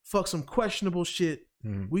niggas fuck some questionable shit.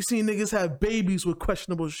 We seen niggas have babies with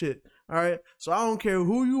questionable shit. All right? So I don't care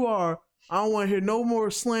who you are. I don't want to hear no more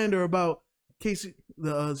slander about Casey.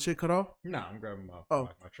 The shit cut off? Nah, I'm grabbing my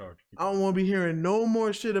charger. I don't want to be hearing no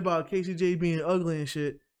more shit about KCJ being ugly and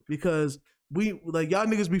shit, because we, like, y'all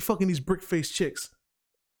niggas be fucking these brick face chicks.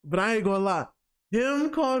 But I ain't gonna lie. Him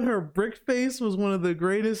calling her brick face was one of the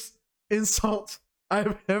greatest insults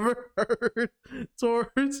I've ever heard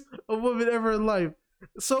towards a woman ever in life.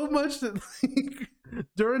 So much that, like,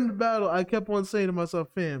 during the battle, I kept on saying to myself,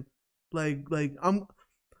 fam, like I'm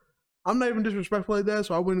not even disrespectful like that,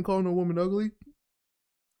 so I wouldn't call no woman ugly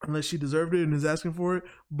unless she deserved it and is asking for it.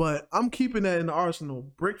 But I'm keeping that in the arsenal.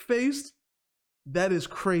 Brick faced, that is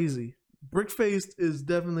crazy. Brick faced is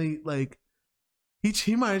definitely, like,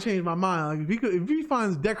 he might have changed my mind. Like, if he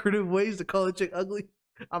finds decorative ways to call a chick ugly,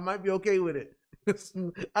 I might be okay with it.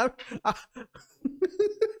 All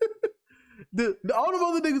the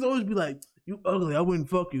other niggas always be like, you ugly, I wouldn't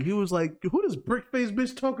fuck you. He was like, who this brick face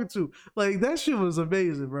bitch talking to? Like, that shit was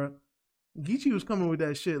amazing, bro. Geechee was coming with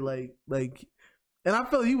that shit, like, and I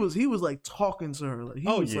felt he was like talking to her. Like, he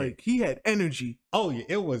was like, he had energy. Oh yeah,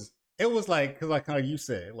 it was like, cause like how you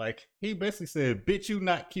said, like, he basically said, bitch, you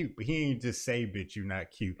not cute, but he ain't just say, bitch, you not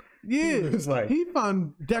cute. Yeah, it was like, he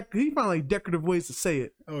found like decorative ways to say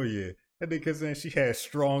it. Oh yeah. And because then she has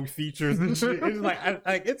strong features and shit. It's like,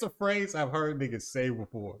 it's a phrase I've heard niggas say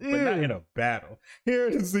before, but not in a battle.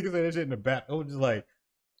 Hearing this nigga say that shit in a battle, it was just like,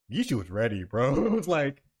 Geechee was ready, bro. It was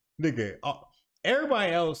like, nigga,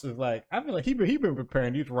 everybody else is like, I feel like he been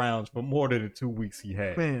preparing these rounds for more than the 2 weeks he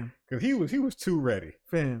had. Fam. Because he was too ready.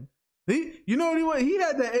 Fam. You know what he was? He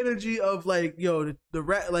had that energy of, like, yo, the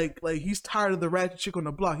rat, like he's tired of the ratchet chick on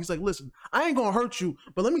the block. He's like, listen, I ain't gonna hurt you,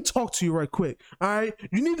 but let me talk to you right quick. All right,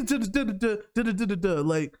 you need to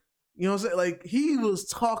like, you know what I'm saying? Like, he was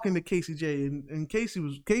talking to KCJ, and Casey.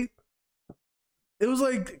 It was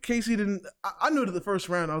like Casey didn't. I knew that the first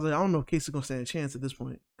round, I was like, I don't know if Casey's gonna stand a chance at this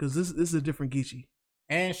point, because this is a different Geechee.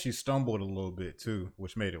 And she stumbled a little bit too,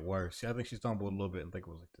 which made it worse. I think she stumbled a little bit. I think it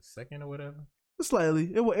was like the second or whatever.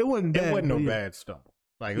 Slightly. It wasn't bad. It wasn't no bad stumble.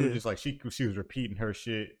 Like, it was just like she was repeating her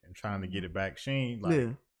shit and trying to get it back. She ain't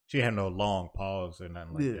like she had no long pause or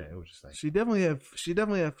nothing like that. It was just like she definitely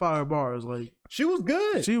had fire bars. Like, she was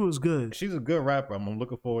good. She's a good rapper. I'm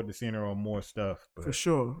looking forward to seeing her on more stuff. But for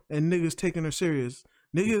sure. And niggas taking her serious.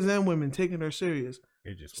 Niggas and women taking her serious.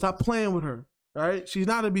 Stop playing with her. All right, she's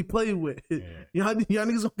not to be played with. Yeah. Y'all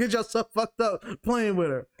niggas gonna get yourself fucked up playing with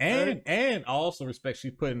her. And also respect,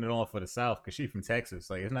 she's putting it on for the South because she's from Texas.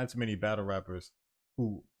 Like, it's not too many battle rappers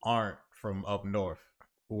who aren't from up north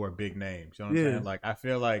who are big names. You know what I'm saying? Like, I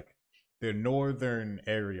feel like the northern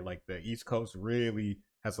area, like the East Coast, really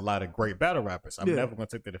has a lot of great battle rappers. I'm never gonna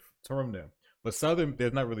take that from them. But Southern,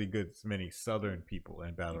 there's not really many Southern people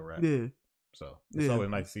in battle rap. Yeah. So it's always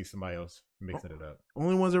nice to see somebody else mixing it up.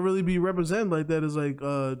 Only ones that really be represented like that is like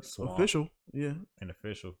official. Yeah. And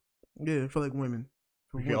official. Yeah, for like women.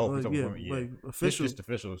 Women, like official. It's just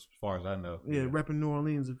official as far as I know. Yeah, repping New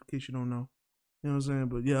Orleans, in case you don't know. You know what I'm saying?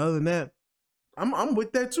 But yeah, other than that, I'm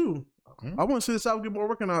with that too. I want to see the South get more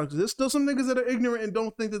recognized, because there's still some niggas that are ignorant and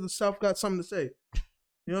don't think that the South got something to say.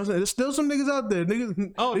 You know what I'm saying? There's still some niggas out there. Niggas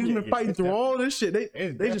been fighting through all this shit.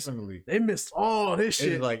 They missed all this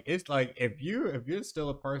shit. It's like if you're still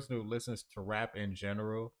a person who listens to rap in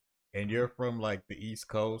general, and you're from like the East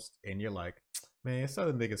Coast, and you're like, man,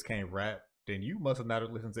 Southern niggas can't rap, then you must have not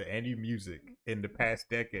listened to any music in the past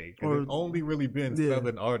decade. Because there's only really been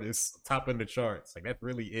Southern artists topping the charts. Like, that's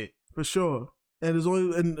really it. For sure. And there's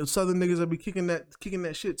only Southern niggas that be kicking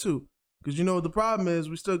that shit too. Because, you know, the problem is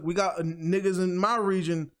we got niggas in my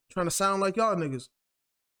region trying to sound like y'all niggas.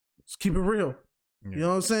 Let's keep it real. Yeah. You know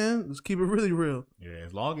what I'm saying? Let's keep it really real. Yeah,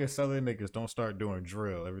 as long as Southern niggas don't start doing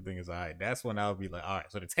drill, everything is all right. That's when I'll be like, all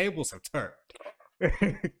right, so the tables have turned.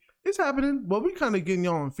 It's happening. But we kind of getting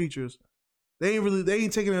y'all on features. They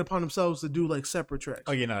ain't taking it upon themselves to do like separate tracks.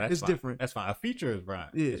 Oh, yeah, no, that's fine. Different. That's fine. A feature is fine.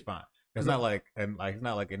 Yeah. It's fine. It's not like a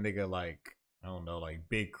nigga like, I don't know, like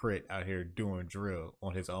Big Crit out here doing drill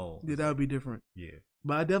on his own. Yeah, that would be different. Yeah.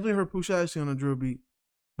 But I definitely heard Pusha T on a drill beat.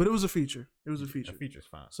 But it was a feature. It was a feature. The feature's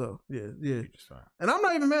fine. So yeah. Feature's fine. And I'm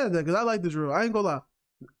not even mad at that because I like the drill. I ain't gonna lie.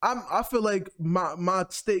 I feel like my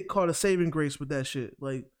state caught a saving grace with that shit.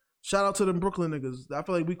 Like, shout out to them Brooklyn niggas. I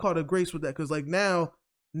feel like we caught a grace with that because like now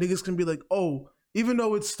niggas can be like, oh, even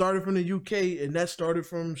though it started from the UK and that started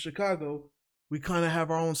from Chicago, we kind of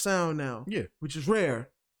have our own sound now. Yeah, which is rare.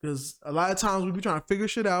 Because a lot of times we be trying to figure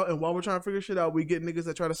shit out, and while we're trying to figure shit out, we get niggas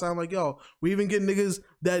that try to sound like y'all. We even get niggas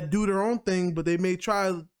that do their own thing, but they may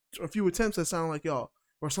try a few attempts that sound like y'all,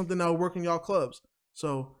 or something that will work in y'all clubs.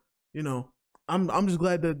 So, you know, I'm just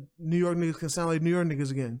glad that New York niggas can sound like New York niggas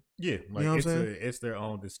again. Yeah, like you know what I'm saying? It's their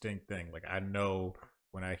own distinct thing. Like I know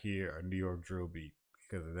when I hear a New York drill beat,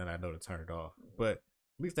 because then I know to turn it off. But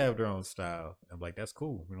at least they have their own style. I'm like, that's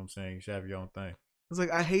cool. You know what I'm saying? You should have your own thing. It's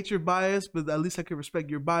like, I hate your bias, but at least I can respect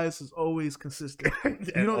your bias is always consistent.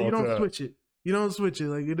 You don't switch it. You don't switch it.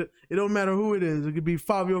 Like it don't matter who it is. It could be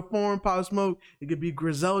Fabio Foreign, Pop Smoke. It could be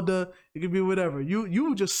Griselda. It could be whatever.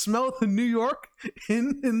 You just smell the New York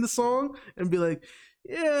in the song and be like,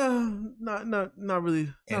 yeah, not really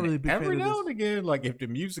big fan of every now this. and again, like if the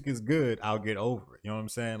music is good, I'll get over it. You know what I'm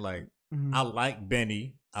saying? Like I like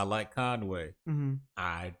Benny. I like Conway.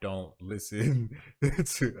 I don't listen to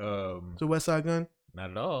Westside Gunn.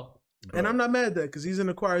 Not at all. But. And I'm not mad at that because he's an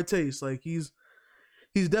acquired taste. Like he's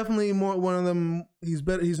definitely more one of them. He's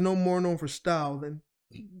better. He's no more known for style than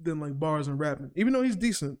like bars and rapping. Even though he's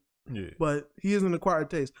decent, yeah. But he is an acquired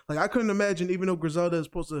taste. Like I couldn't imagine, even though Griselda is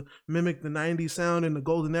supposed to mimic the '90s sound and the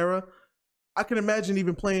golden era, I can imagine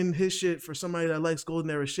even playing his shit for somebody that likes golden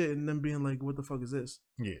era shit and them being like, "What the fuck is this?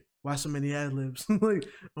 Yeah. Why so many ad libs? Like,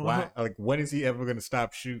 why? Like, when is he ever gonna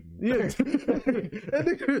stop shooting? Yeah. I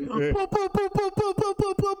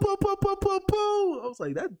was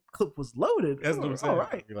like, that clip was loaded. That's what I'm saying. All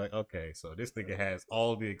right. You're like, okay, so this nigga has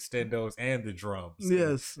all the extendos and the drums.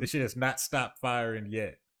 Yes. This shit has not stopped firing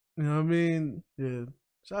yet. You know what I mean? Yeah.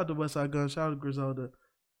 Shout out to Westside Gunn. Shout out to Griselda.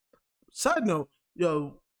 Side note,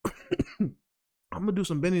 yo, I'm gonna do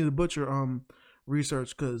some Benny the Butcher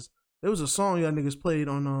research because there was a song y'all niggas played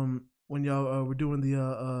on when y'all were doing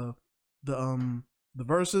the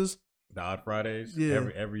verses. The Odd Fridays. Yeah.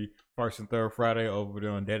 Every first and third Friday over there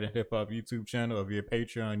on Dead and Hip Hop YouTube channel or via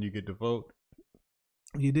Patreon, you get to vote.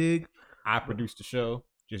 You dig? I produced the show.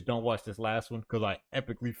 Just don't watch this last one because I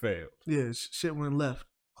epically failed. Yeah, shit went left.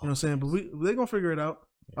 You know what I'm saying? But they gonna figure it out.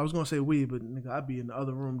 Yeah. I was gonna say we, but nigga, I'd be in the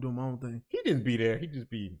other room doing my own thing. He didn't be there. He just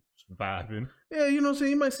be vibing. Yeah, you know what I'm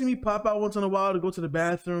saying? You might see me pop out once in a while to go to the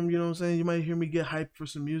bathroom, you know what I'm saying? You might hear me get hyped for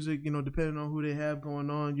some music, you know, depending on who they have going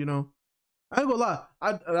on, you know. I ain't gonna lie.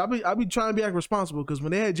 I be trying to be responsible because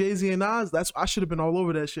when they had Jay-Z and Nas, I should have been all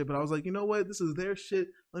over that shit. But I was like, you know what? This is their shit.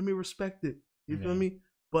 Let me respect it. You feel me?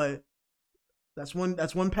 But that's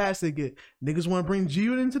one pass they get. Niggas want to bring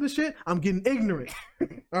G-Unit into the shit. I'm getting ignorant.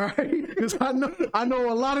 All right? Because I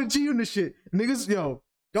know a lot of G-Unit shit. Niggas, yo,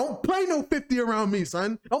 don't play no 50 around me,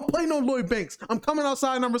 son. Don't play no Lloyd Banks. I'm coming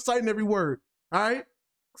outside and I'm reciting every word. All right?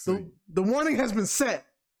 So the warning has been set.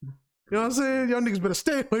 You know what I'm saying? Y'all niggas better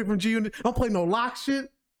stay away from G-Unit. Don't play no lock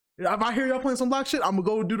shit. If I hear y'all playing some lock shit, I'm gonna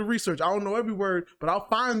go do the research. I don't know every word, but I'll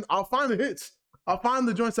find the hits. I'll find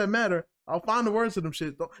the joints that matter. I'll find the words to them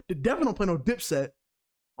shit. Definitely don't play no Dipset.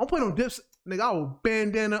 I don't play no Dipset. Nigga, I will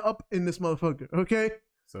bandana up in this motherfucker, okay?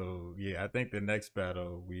 So, yeah, I think the next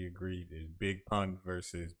battle we agreed is Big Pun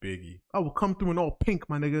versus Biggie. I will come through in all pink,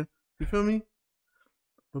 my nigga. You feel me?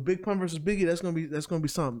 But Big Pun versus Biggie, that's gonna be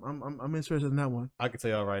something. I'm interested in that one. I can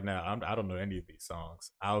tell y'all right now, I don't know any of these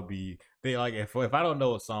songs. If I don't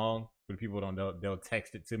know a song, but people don't know, they'll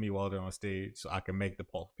text it to me while they're on stage, so I can make the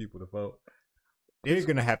people to vote. They're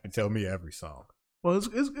gonna have to tell me every song. Well,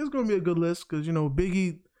 it's gonna be a good list because you know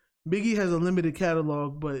Biggie has a limited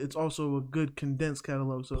catalog, but it's also a good condensed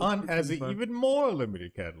catalog. So Pun has an even more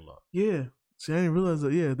limited catalog. Yeah. See, I didn't realize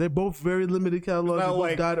that. Yeah, they're both very limited catalogs. They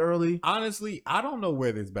both died early. Honestly, I don't know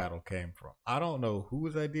where this battle came from. I don't know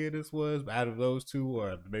whose idea this was out of those two,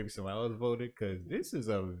 or maybe somebody else voted. Because this is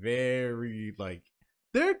a very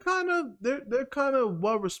they're kind of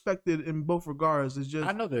well respected in both regards. It's just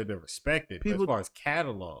I know they're respected. But as far as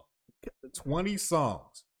catalog, 20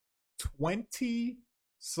 songs.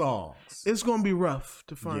 It's gonna be rough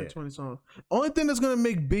to find 20 songs. Only thing that's gonna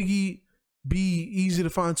make Biggie be easy to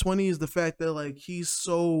find 20 is the fact that he's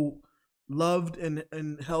so loved and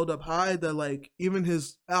held up high that even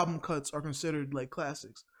his album cuts are considered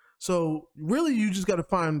classics. So really you just got to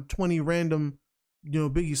find 20 random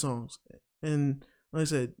Biggie songs. And like I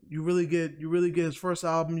said, you really get his first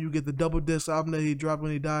album, you get the double disc album that he dropped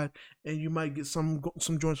when he died, and you might get some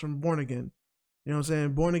joints from Born Again. You know what I'm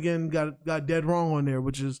saying? Born Again got Dead Wrong on there,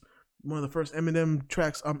 which is one of the first Eminem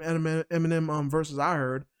tracks, Eminem verses I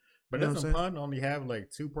heard. But doesn't Pun only have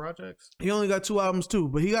like 2 projects? He only got 2 albums too,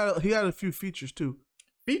 but he got a few features too.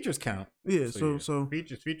 Features count. Yeah, so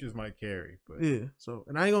features might carry, but yeah. So,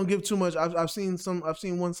 and I ain't gonna give too much. I've seen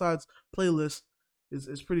one side's playlist.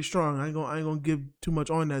 It's pretty strong. I ain't gonna give too much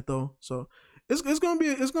on that though. So it's gonna be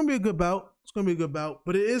a good bout. It's gonna be a good bout,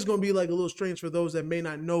 but it is gonna be like a little strange for those that may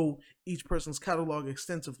not know each person's catalog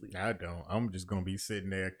extensively. I don't. I'm just gonna be sitting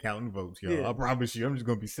there counting votes, yo. Yeah. I promise you, I'm just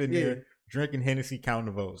gonna be sitting there drinking Hennessy,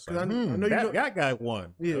 counting votes. Like, I know that guy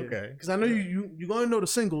won. Yeah, okay. Because I know you're gonna know the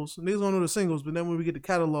singles. Niggas gonna know the singles, but then when we get the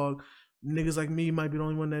catalog, niggas like me might be the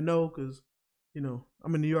only one that know. Because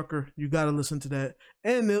I'm a New Yorker. You gotta listen to that,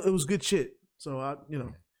 and it was good shit. So I'll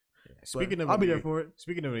be there for it.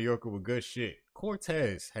 Speaking of New Yorker with good shit,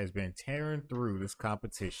 Cortez has been tearing through this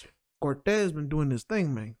competition. Cortez been doing this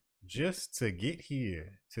thing, man. Just to get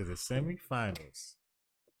here to the semifinals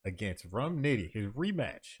against Rum Nitty, his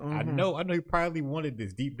rematch. Mm-hmm. I know he probably wanted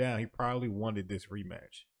this deep down. He probably wanted this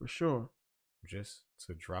rematch. For sure. Just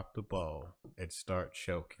to drop the ball and start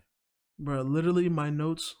choking. Bro, literally my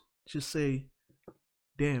notes just say,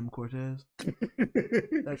 damn, Cortez.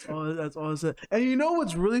 That's all it said. And you know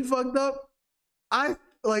what's really fucked up? I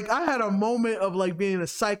had a moment of like being a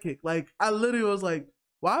psychic. Like I literally was like,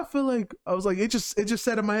 well, I feel like I was like, it just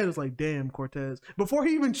said in my head, it was like, damn, Cortez. Before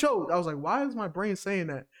he even choked, I was like, why is my brain saying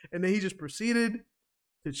that? And then he just proceeded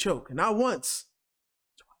to choke. And not once.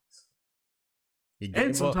 Twice.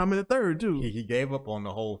 And sometime in the third, too. He gave up on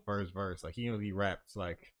the whole first verse. Like he only rapped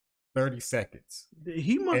like 30 seconds.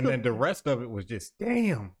 Then the rest of it was just,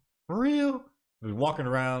 damn, for real? He was walking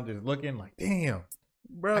around just looking like, damn,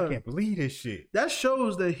 bro, I can't believe this shit. That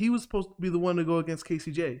shows that he was supposed to be the one to go against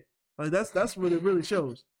KCJ. Like that's what it really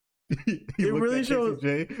shows. It really shows.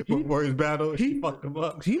 KCJ before his battle, he fucked him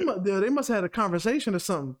up. They must have had a conversation or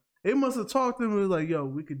something. They must have talked to him and was like, yo,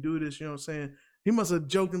 we could do this, you know what I'm saying? He must have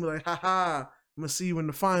joked and be like, haha, I'm gonna see you in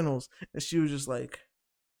the finals. And she was just like,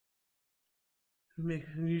 are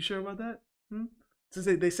you sure about that? Since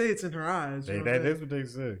they say it's in her eyes. That is what they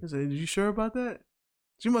say. They say, are you sure about that?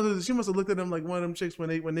 She must have looked at them like one of them chicks when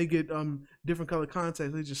they get different color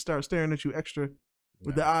contacts, they just start staring at you extra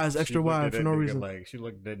with the eyes extra wide for no reason. Like she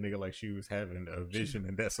looked at that nigga like she was having a vision,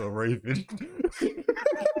 and that's so Raven. She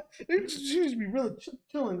just be really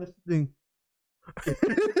chilling this thing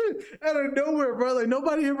out of nowhere, bro. Like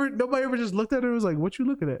nobody ever just looked at her and was like, "What you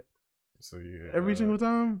looking at?" So yeah, every single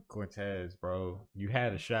time. Cortez, bro, you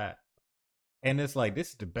had a shot, and it's like this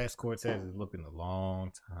is the best Cortez has looked in a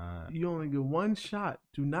long time. You only get one shot.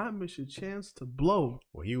 Do not miss your chance to blow.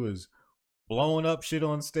 Well, he was blowing up shit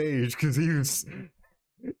on stage because he was.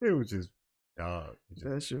 It was just dog.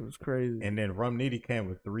 That shit was crazy. And then Rum Nitty came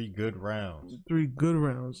with 3 good rounds. 3 good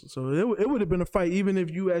rounds. So it would have been a fight even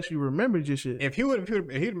if you actually remembered your shit. If he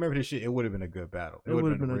remembered his shit, it would have been a good battle. It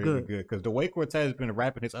would have been really good. Because the way Cortez has been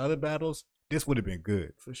rapping his other battles, this would have been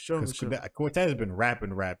good. For sure. Cortez has been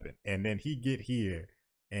rapping, and then he get here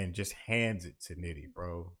and just hands it to Nitty,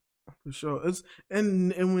 bro. For sure.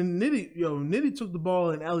 And when Nitty took the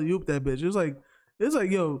ball and alley-ooped that bitch, it's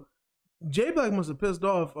like, yo, J Black must have pissed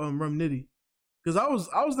off Rum Nitty, because I was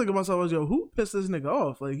thinking to myself, yo, who pissed this nigga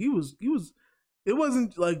off? Like he was. It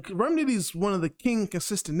wasn't like Rum Nitty's one of the king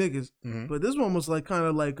consistent niggas, but this one was like kind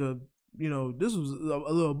of like a this was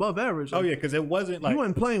a little above average. Like, oh yeah, because it wasn't like he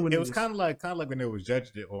wasn't playing with. It was kind of like when it was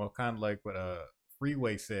judged it, or kind of like what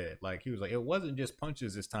Freeway said. Like he was like, it wasn't just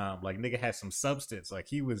punches this time. Like nigga had some substance. Like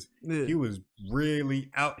he was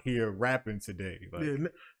really out here rapping today. Like, yeah,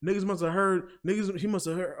 niggas must have heard. He must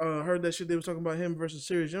have heard that shit they was talking about him versus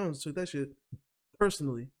Serious Jones. Took that shit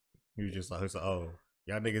personally. He was just like, oh,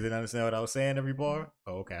 y'all niggas didn't understand what I was saying every bar.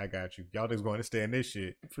 Oh, okay, I got you. Y'all niggas gonna understand this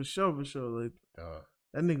shit for sure. Like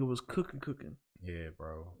that nigga was cooking. Yeah,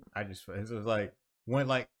 bro. It was like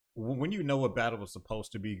when you know a battle was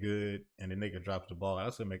supposed to be good and the nigga drops the ball,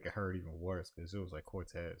 that's gonna make it hurt even worse because it was like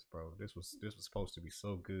Cortez, bro. This was supposed to be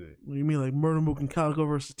so good. What you mean like Murder Mook and Calico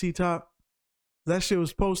versus T-Top? That shit was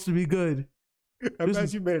supposed to be good. I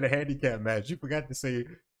bet you made it a handicap match. You forgot to say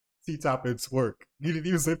T-Top and Twerk. You didn't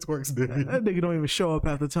even say Twerk's name. That nigga don't even show up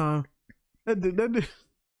half the time. That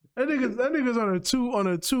nigga's on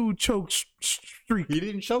a two choke streak. He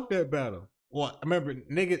didn't choke that battle. Well, I remember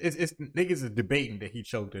niggas is debating that he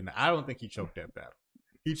choked in. I don't think he choked that battle.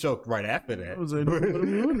 He choked right after that. What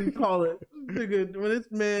do you call it?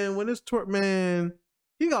 Nigga, when it's Twerk, man,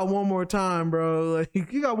 he got one more time, bro. Like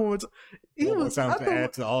he got one more time. One more time to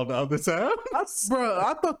add to all the other time. Bro,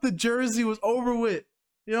 I thought the jersey was over with.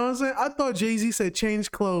 You know what I'm saying? I thought Jay-Z said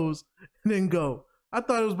change clothes and then go. I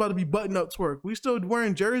thought it was about to be button up Twerk. We still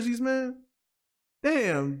wearing jerseys, man?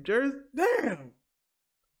 Damn, Jersey. Damn.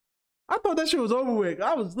 I thought that shit was over with.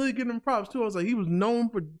 I was really giving him props too. I was like, he was known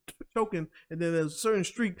for choking, and then there's a certain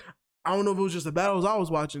streak. I don't know if it was just the battles I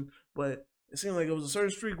was watching, but it seemed like it was a certain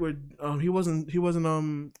streak where he wasn't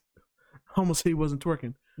I almost say he wasn't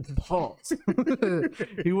twerking. Pause.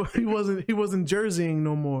 he wasn't jerseying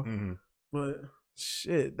no more. Mm-hmm. But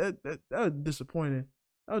shit, that was disappointing.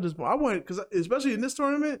 I wanted, because especially in this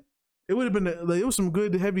tournament, it would have been like, it was some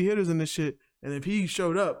good heavy hitters in this shit, and if he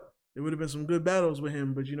showed up, it would have been some good battles with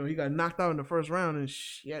him. But you know, he got knocked out in the first round and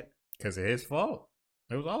shit. Because of his fault.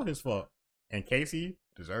 It was all his fault. And Casey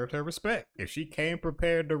deserved her respect. If she came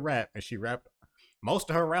prepared to rap and she rapped most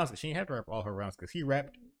of her rounds, she didn't have to rap all her rounds because he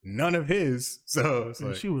rapped none of his. So it's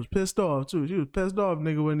like, she was pissed off too. She was pissed off.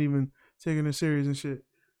 Nigga wasn't even taking it serious and shit.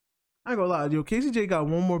 I ain't gonna lie, yo. Casey J got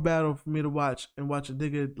one more battle for me to watch and watch a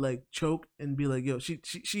nigga like choke and be like, yo, she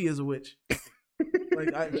is a witch. Like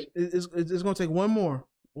it's gonna take one more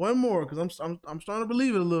because I'm starting to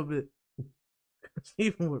believe it a little bit.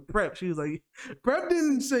 Even with Prep, she was like, Prep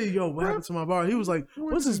didn't say, yo, what happened to my bar? He was like,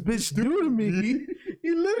 what's this bitch do to me?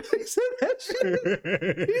 He literally said that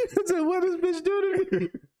shit. He said, what does bitch do to me?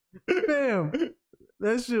 Damn.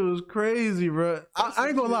 That shit was crazy, bro. I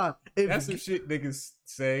ain't gonna lie. That's the shit niggas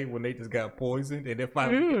say when they just got poisoned and then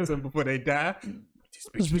finally get some before they die. This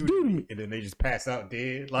bitch do to me. And then they just pass out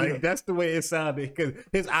dead. Like, that's the way it sounded. Because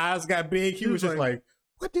his eyes got big. He was just like,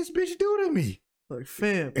 what this bitch do to me? Like,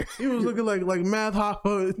 fam, he was looking like Math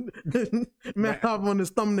Hoffa, Math Hoffa on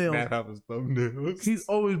his thumbnails. Math Hoffa's thumbnails. He's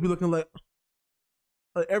always be looking like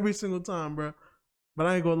every single time, bro. But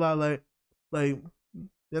I ain't gonna lie,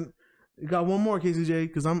 then you got one more, KCJ,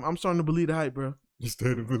 because I'm starting to believe the hype, bro. You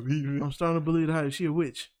starting to believe it? I'm starting to believe the hype. She a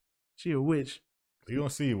witch. We gonna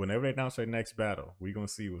see whenever they announce their next battle. We gonna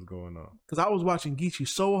see what's going on. Because I was watching Geechee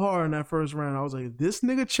so hard in that first round. I was like, this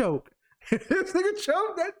nigga choke. This nigga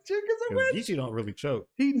choke. That chick is a witch. Geechee don't really choke.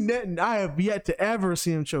 I have yet to ever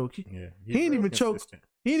see him choke. He ain't even choke.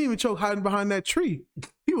 He ain't even choke hiding behind that tree.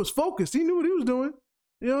 He was focused. He knew what he was doing.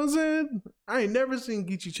 You know what I'm saying? I ain't never seen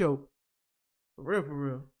Geechee choke. For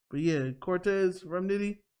real. But yeah, Cortez, Rum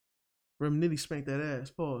Nitty spanked that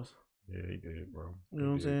ass. Pause. Yeah, he did, bro. You know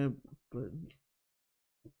what I'm saying? But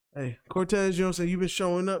hey, Cortez, you know what I'm saying? You've been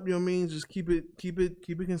showing up, you know what I mean? Just keep it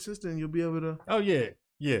consistent. You'll be able to. Oh yeah.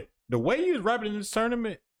 The way you was rapping in this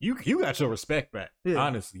tournament, you got your respect back. Yeah.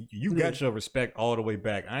 Honestly, you got your respect all the way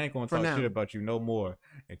back. I ain't gonna talk shit about you no more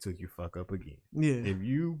until you fuck up again. Yeah.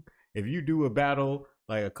 If you do a battle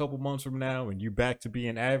like a couple months from now and you back to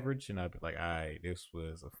being average, and I'd be like, all right, this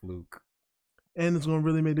was a fluke. And it's gonna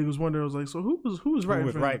really make niggas wonder. I was like, so who was writing? Who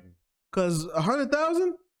was writing? Because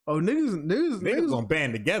 100,000. Oh, niggas gonna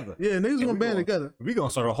band together. Yeah, niggas gonna band together. We gonna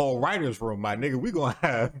start a whole writers room, my nigga. We gonna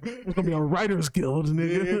have. It's gonna be a writers guild,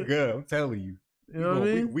 nigga. Yeah, I'm telling you. You know what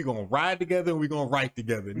I mean? We gonna ride together and we gonna write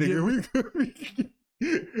together, nigga.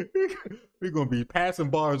 Yeah. We gonna be passing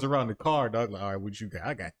bars around the car, dog. Like, all right, what you got?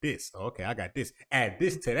 I got this. Okay, I got this. Add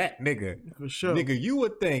this to that, nigga. For sure, nigga. You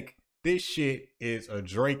would think this shit is a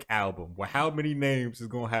Drake album. Well, how many names is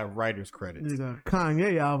gonna have writers credits? Nigga,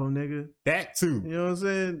 Kanye album, nigga. That too. You know what I'm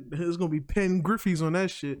saying? There's gonna be Penn Griffey's on that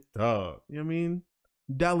shit. Dog. You know what I mean?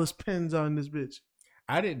 Dallas Penn's on this bitch.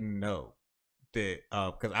 I didn't know that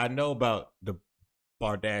because I know about the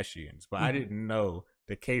Bardashians, but I didn't know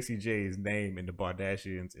that Casey J's name in the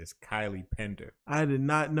Bardashians is Kylie Pender. I did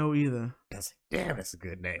not know either. That's a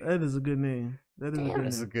good name. That is a good name. That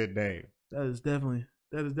is a good name. That is definitely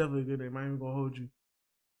a good name. I ain't even gonna hold you.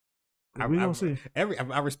 We gonna see.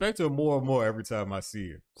 I respect her more and more every time I see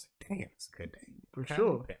her. It's like, damn, it's a good name. For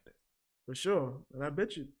sure. For sure. And I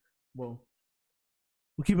bet you. Well,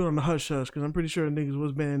 we'll keep it on the hush hush because I'm pretty sure niggas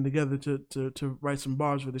was banding together to write some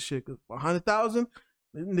bars for the shit. 100,000,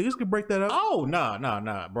 niggas could break that up. Oh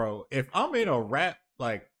nah, bro. If I'm in a rap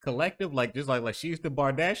like collective, like just like she's the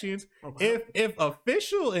Bardashians, if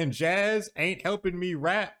Official and Jazz ain't helping me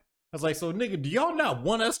rap, I was like, so nigga, do y'all not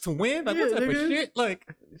want us to win? Like, what type of shit? Like,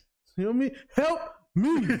 you know what I mean? Help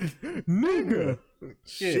me, nigga.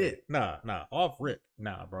 Shit. Nah, off rip.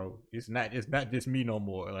 Nah, bro. It's not just me no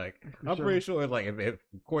more. Like, I'm pretty sure like if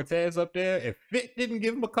Cortez up there, if Fit didn't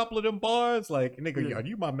give him a couple of them bars, like, nigga, are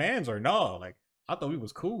you my mans or nah? Like, I thought we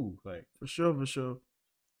was cool. Like, for sure.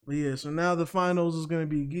 But yeah, so now the finals is gonna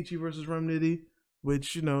be Geechee versus Rum Nitty,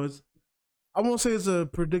 which, you know, I won't say it's a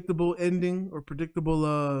predictable ending or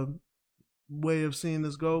predictable way of seeing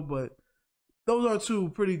this go, but those are two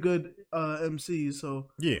pretty good MCs, so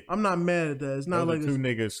yeah, I'm not mad at that. It's not those like two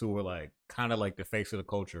niggas who are like kind of like the face of the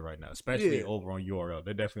culture right now, especially over on URL.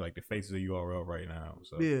 They're definitely like the faces of URL right now.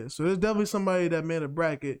 So yeah, so there's definitely somebody that made a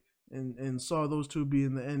bracket and saw those two be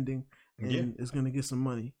in the ending, and it's gonna get some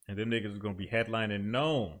money. And them niggas is gonna be headlining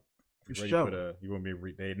Nome. For sure. You gonna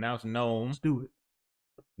be they announced Nome. Let's do it.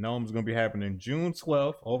 Nome's gonna be happening June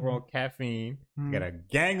 12th over on Caffeine. Got a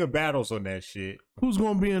gang of battles on that shit. Who's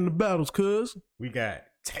gonna be in the battles, cuz? We got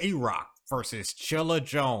Tay-Rock versus Chilla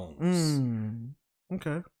Jones.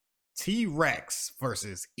 Okay. T-Rex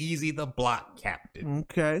versus Easy the Block Captain.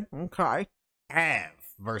 Okay. Av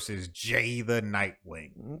versus Jay the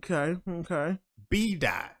Nightwing. Okay.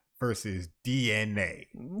 B-Dot versus DNA.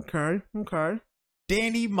 Okay.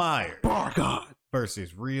 Danny Myers. Oh, God.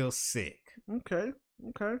 Versus Real Sick. Okay.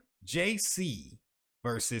 JC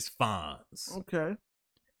versus Fonz. Okay.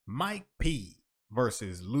 Mike P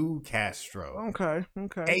versus Lou Castro. Okay.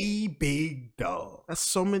 A Big Dog.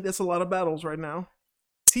 That's a lot of battles right now.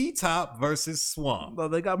 T-Top versus Swamp. Though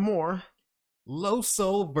they got more.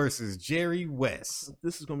 Loso versus Jerry West.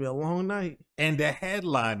 This is gonna be a long night. And the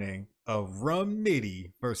headlining of Rum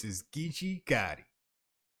Nitty versus Geechee Gotti.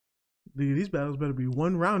 Dude, these battles better be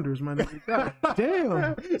one rounders, man. God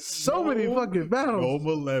damn. So many fucking battles. Home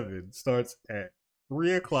 11 starts at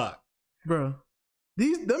 3:00. Bro.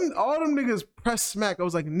 All them niggas press smack. I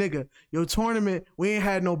was like, nigga, your tournament, we ain't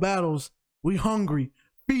had no battles. We hungry.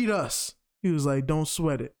 Feed us. He was like, don't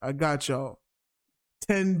sweat it. I got y'all.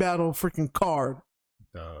 10 battle freaking card.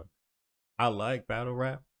 Dog. I like battle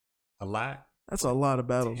rap a lot. That's a lot of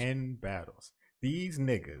battles. 10 battles. These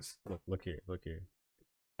niggas. Look here.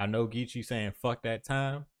 I know Geechee saying fuck that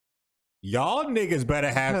time. Y'all niggas better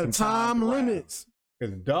have some time limits. Cause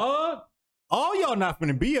dog, all y'all not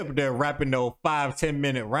finna be up there rapping those 5-10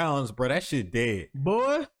 minute rounds, bro. That shit dead.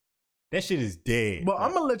 Boy. That shit is dead. But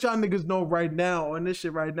I'm gonna let y'all niggas know right now on this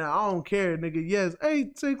shit right now. I don't care, nigga. Yes. Hey,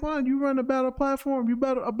 Saquon, you run a battle platform. You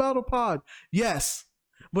battle a battle pod. Yes.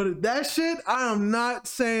 But that shit, I am not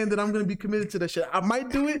saying that I'm gonna be committed to that shit. I might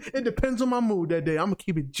do it. It depends on my mood that day. I'm gonna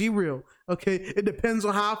keep it G real. Okay. It depends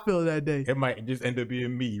on how I feel that day. It might just end up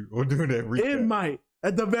being me or doing that recap. It might.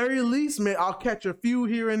 At the very least, man, I'll catch a few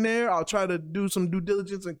here and there. I'll try to do some due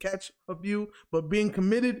diligence and catch a few. But being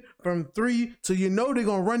committed from 3 to they're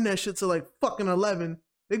gonna run that shit to like fucking 11.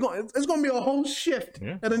 It's gonna be a whole shift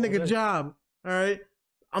at a nigga job. All right.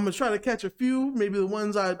 I'm gonna try to catch a few, maybe the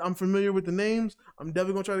ones I'm familiar with the names. I'm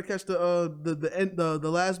definitely gonna try to catch the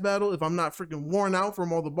last battle if I'm not freaking worn out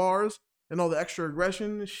from all the bars and all the extra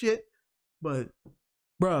aggression and shit. But,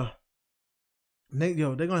 bruh. They're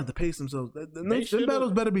gonna have to pace themselves. Them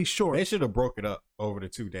battles better be short. They should have broke it up over the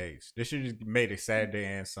 2 days. They should have just made it Saturday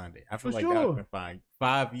and Sunday. I feel that would have been fine.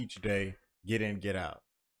 5 each day, get in, get out.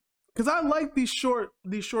 Cause I like these short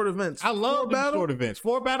events. I love these short events.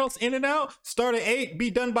 4 battles in and out. Start at 8,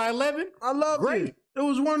 be done by 11. I love it. It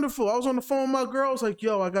was wonderful. I was on the phone with my girl. I was like,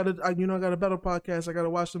 "Yo, I got a battle podcast. I gotta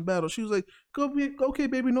watch some battles." She was like, "Okay,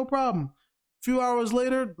 baby, no problem." A few hours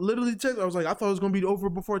later, literally text. I was like, I thought it was gonna be over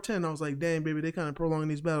before 10. I was like, "Damn, baby, they kind of prolonging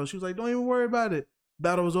these battles." She was like, "Don't even worry about it."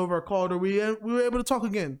 Battle was over. I called her. We were able to talk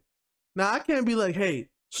again. Now I can't be like, "Hey,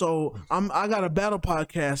 so I got a battle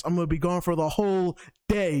podcast. I'm gonna be gone for the whole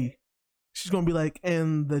day." She's gonna be like,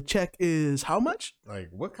 "And the check is how much?" Like,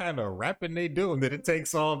 what kind of rapping they doing that it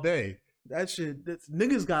takes all day? That shit,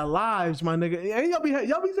 niggas got lives, my nigga. And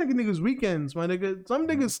y'all be taking niggas weekends, my nigga. Some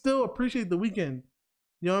niggas still appreciate the weekend.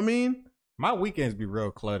 You know what I mean? My weekends be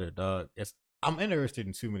real cluttered, dog. I'm interested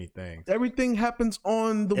in too many things. Everything happens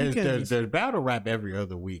on the weekends. There's battle rap every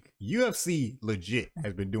other week. UFC legit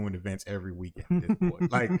has been doing events every weekend at this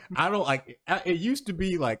point. Like, I don't like. It used to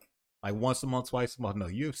be like once a month, twice a month. No,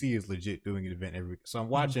 UFC is legit doing an event every week. So I'm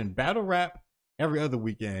watching battle rap every other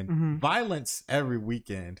weekend, violence every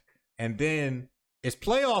weekend, and then it's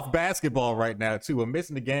playoff basketball right now too. I'm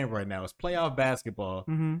missing the game right now. It's playoff basketball.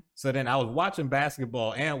 So then I was watching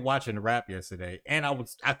basketball and watching rap yesterday, and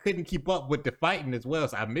I couldn't keep up with the fighting as well.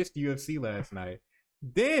 So I missed UFC last night.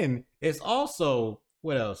 Then it's also,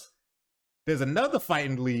 what else? There's another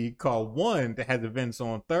fighting league called One that has events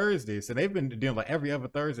on Thursdays. So they've been doing like every other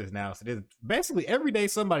Thursdays now. So there's basically every day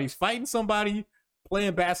somebody's fighting somebody,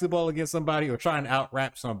 playing basketball against somebody, or trying to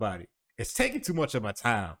out-rap somebody. It's taking too much of my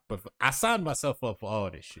time, but I signed myself up for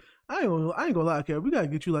all this shit. I ain't gonna lie, Kev. We gotta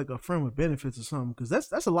get you like a friend with benefits or something, because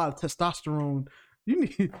that's a lot of testosterone. You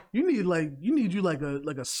need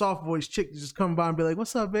a soft voice chick to just come by and be like,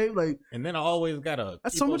 "What's up, babe?" Like, and then I always gotta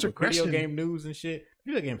that's so much aggression. Video game news and shit.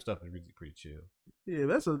 Video game stuff is really pretty chill. Yeah,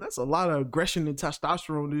 that's a lot of aggression and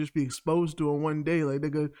testosterone to just be exposed to in one day. Like,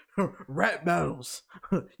 nigga, rap battles,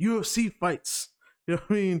 UFC fights. You know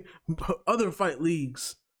what I mean? Other fight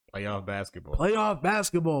leagues. Playoff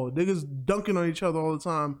basketball. Niggas dunking on each other all the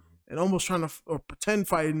time and almost trying to or pretend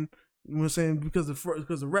fighting You know what I'm saying? Because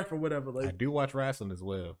the ref or whatever. Like I do watch wrestling as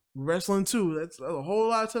well. Wrestling too. That's a whole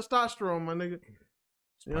lot of testosterone, my nigga.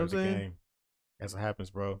 You know what I'm saying? Game. That's what happens,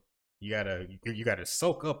 bro. You gotta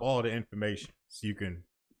soak up all the information so you can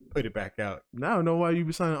put it back out. Now I know why you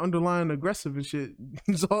be signing underlying aggressive and shit.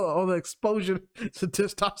 all the exposure to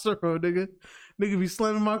testosterone, nigga. Nigga be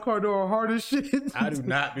slamming my car door hard as shit. I do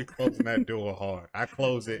not be closing that door hard. I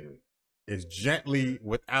close it as gently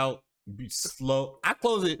without be slow. I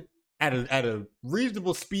close it at a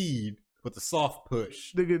reasonable speed with a soft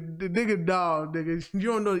push. Nigga, dog, nigga.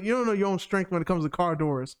 You don't know your own strength when it comes to car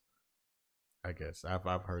doors. I guess I've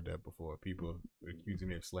heard that before. People accusing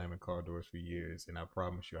me of slamming car doors for years, and I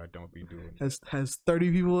promise you, I don't be doing it. Has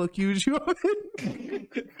 30 people accused you of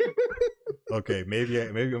it? Okay, maybe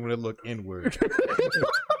I'm gonna look inward.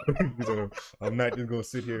 So I'm not just gonna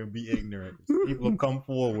sit here and be ignorant. People have come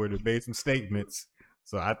forward and made some statements,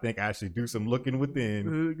 so I think I should do some looking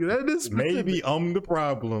within. That is specific. Maybe I'm the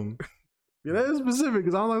problem. Yeah, that is specific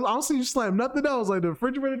because I don't see you slam nothing else. Like the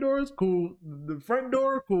refrigerator door is cool, the front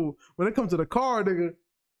door cool. When it comes to the car, nigga,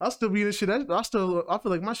 I'll still be in this shit. I feel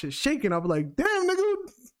like my shit's shaking. I'll be like, damn, nigga,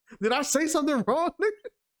 did I say something wrong,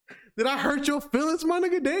 nigga? Did I hurt your feelings, my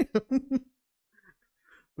nigga? Damn.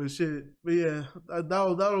 But yeah,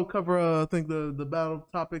 that'll cover I think the battle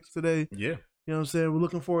topics today. Yeah, you know what I'm saying. We're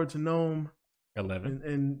looking forward to Gnome 11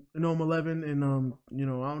 and Gnome 11, and you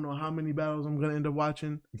know, I don't know how many battles I'm gonna end up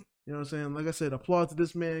watching. You know what I'm saying? Like I said, applaud to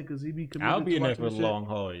this man because he be committed. I'll be in there for the shit. long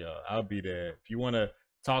haul, y'all. I'll be there. If you want to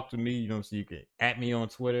talk to me, you know, so you can at me on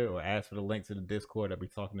Twitter or ask for the link to the Discord. I'll be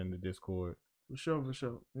talking in the Discord. For sure. You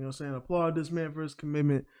know what I'm saying? Applaud this man for his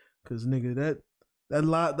commitment because, nigga,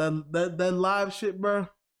 that live shit, bro,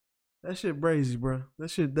 that shit crazy, bro.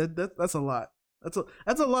 That shit, that's a lot. That's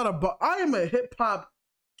a lot of, I am a hip hop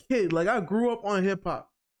kid. Like, I grew up on hip hop.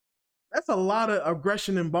 That's a lot of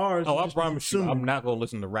aggression in bars. Oh, I promise you, I'm not gonna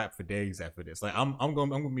listen to rap for days after this. Like, I'm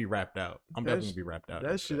gonna be rapped out. I'm definitely gonna be rapped out.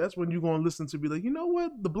 That shit. That's when you gonna listen to be like, you know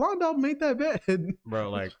what? The Blonde album ain't that bad, bro.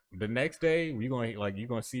 Like the next day, you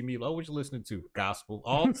gonna see me. Oh, what you listening to? Gospel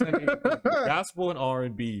all Sunday. Gospel and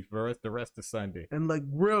R&B for the rest of Sunday. And like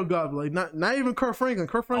real God, like not even Kirk Franklin.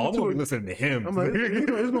 Kirk Franklin. I'm gonna be listening to him. I'm like,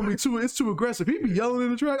 it's gonna be too aggressive. He be yelling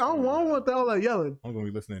in the track. I don't want all that yelling. I'm gonna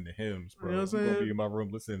be listening to hymns, bro. You know what I'm saying? I'm gonna be in my room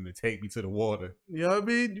listening to Take Me to the Water. You know what I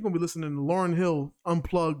mean? You're gonna be listening to Lauryn Hill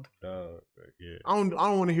Unplugged. Yeah. I don't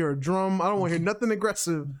want to hear a drum. I don't want to hear nothing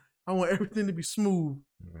aggressive. I want everything to be smooth.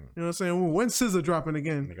 You know what I'm saying? When SZA dropping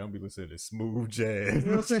again? I'm gonna be listening to smooth jazz. You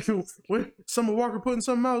know what I'm saying? When Summer Walker putting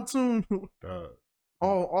something out soon.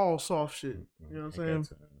 All soft shit. You know what I'm saying?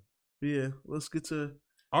 But yeah, let's get to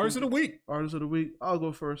Artist of the Week. Artist of the Week. I'll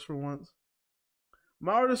go first for once.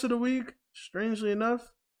 My Artist of the Week, strangely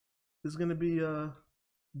enough, is gonna be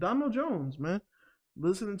Donald Jones, man.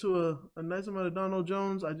 Listening to a nice amount of Donald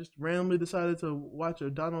Jones. I just randomly decided to watch a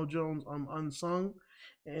Donald Jones Unsung,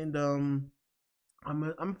 and I'm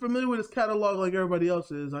familiar with his catalog like everybody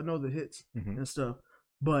else is. I know the hits and stuff,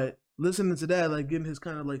 but listening to that, like getting his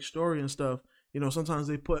kind of like story and stuff, you know, sometimes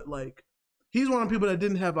they put like, he's one of the people that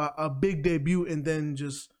didn't have a big debut and then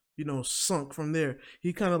just, you know, sunk from there.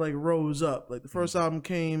 He kind of like rose up. Like the first album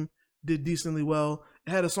came, did decently well.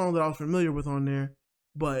 It had a song that I was familiar with on there,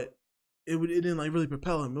 but it didn't like really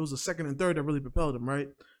propel him. It was the second and third that really propelled him, right?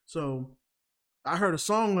 So I heard a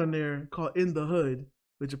song on there called "In the Hood,"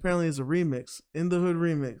 which apparently is a remix, "In the Hood"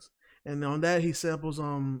 remix, and on that he samples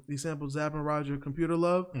Zapp and Roger "Computer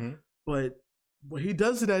Love," but what he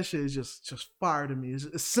does to that shit is just fire to me.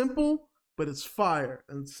 It's simple, but it's fire.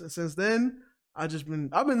 And since then, I've been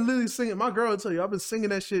literally singing. My girl will tell you, I've been singing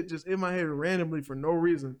that shit just in my head randomly for no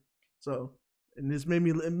reason. So, and it made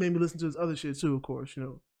me listen to his other shit too, of course, you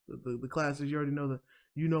know. The classics, you already know the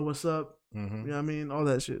You Know What's Up, you know what I mean, all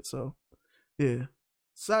that shit. So yeah.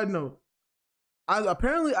 Side note, I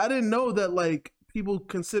didn't know that like people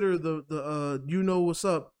consider the You Know What's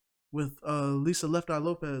Up with Lisa Left Eye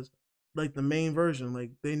Lopez like the main version,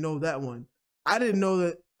 like they know that one. I didn't know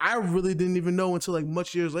that. I really didn't even know until like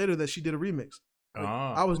much years later that she did a remix. Like,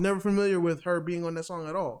 I was never familiar with her being on that song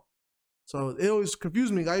at all. So it always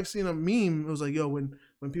confused me. I've seen a meme. It was like, yo, when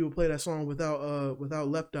people play that song without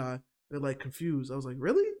Left Eye, they're like confused. I was like,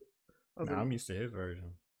 really? I'm used to his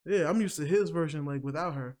version. Yeah, I'm used to his version, like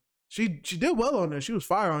without her. She did well on there. She was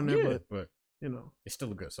fire on there, but you know, it's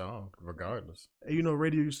still a good song, regardless. And you know,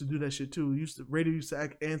 radio used to do that shit too. Radio used to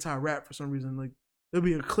act anti-rap for some reason. Like there'd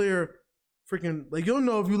be a clear freaking, like, you'll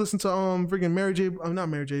know if you listen to freaking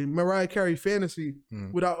Mariah Carey Fantasy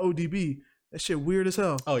without ODB. That shit weird as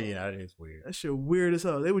hell. Oh yeah, that is weird. That shit weird as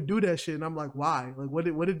hell. They would do that shit, and I'm like, why? Like, what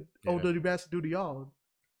did ODB do to y'all?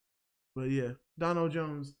 But yeah, Donald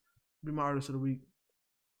Jones. be my artist of the week.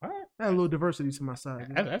 All right. I have a little diversity to my side.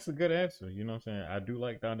 You know? That's a good answer. You know what I'm saying? I do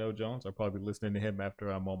like Donnell Jones. I'll probably be listening to him after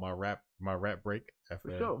I'm on my rap break after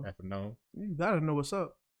known. You gotta know what's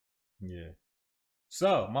up. Yeah.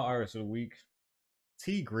 So my artist of the week,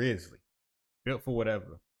 T Grizzly, Built for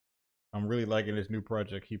Whatever. I'm really liking this new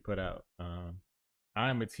project he put out.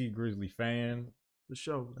 I'm a T Grizzly fan. The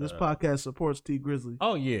show. This podcast supports T Grizzly.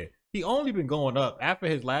 Oh yeah. He only been going up after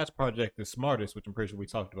his last project, The Smartest, which I'm pretty sure we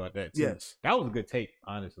talked about that too. Yes. That was a good tape,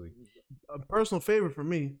 honestly. A personal favorite for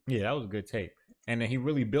me. Yeah, that was a good tape. And then he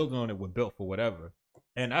really built on it with Built for Whatever.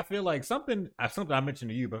 And I feel like something I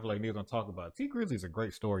mentioned to you, but I feel like niggas don't talk about it. T Grizzly's a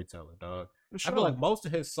great storyteller, dog. Sure. I feel like most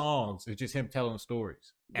of his songs is just him telling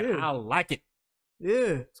stories. And I like it.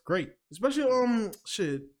 Yeah. It's great. Especially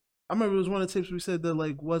shit. I remember it was one of the tapes we said that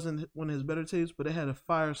like wasn't one of his better tapes, but it had a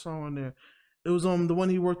fire song on there. It was the one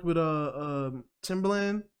he worked with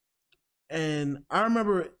Timbaland, and I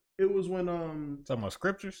remember it was when talking about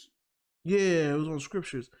Scriptures. Yeah, it was on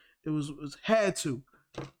Scriptures. It was Had To.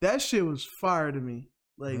 That shit was fire to me.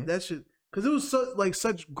 Like that shit, because it was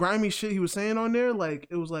such grimy shit he was saying on there. Like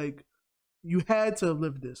it was like you had to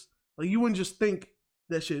live this. Like you wouldn't just think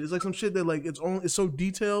that shit. It's like some shit that like it's so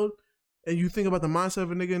detailed, and you think about the mindset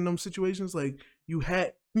of a nigga in them situations. Like you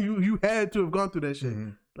had to have gone through that shit.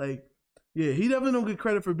 Like. Yeah, he definitely don't get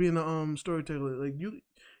credit for being a storyteller. Like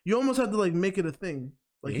you almost have to like make it a thing.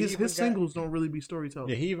 Like his singles don't really be storytelling.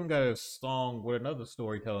 Yeah, he even got a song with another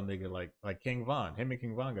storytelling nigga like King Von. Him and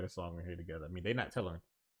King Von got a song in here together. I mean, they not telling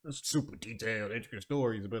super detailed, intricate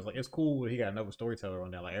stories, but it's like it's cool. He got another storyteller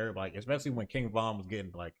on there. Like everybody, especially when King Von was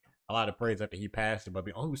getting like a lot of praise after he passed, about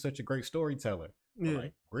being he was such a great storyteller. Yeah,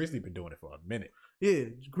 like Grizzly been doing it for a minute. Yeah,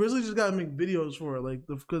 Grizzly just gotta make videos for it, like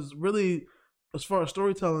because really. As far as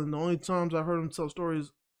storytelling, the only times I heard him tell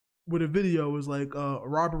stories with a video was like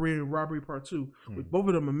Robbery and Robbery Part 2. With both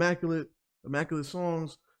of them immaculate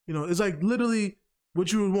songs. You know, it's like literally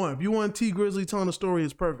what you would want. If you want T Grizzly telling a story,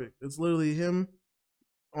 it's perfect. It's literally him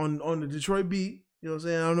on the Detroit beat. You know what I'm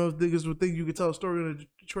saying? I don't know if niggas would think you could tell a story on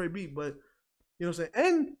a Detroit beat, but you know what I'm saying?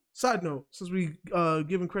 And side note, since we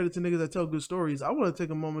giving credit to niggas that tell good stories, I want to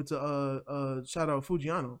take a moment to shout out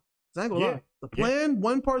Fujiano. I ain't gonna lie. The Plan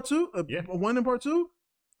 1 Part 2, 1 and Part 2,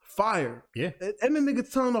 fire. Yeah. And the nigga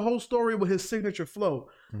telling the whole story with his signature flow.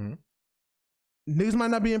 Niggas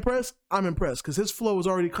might not be impressed. I'm impressed because his flow is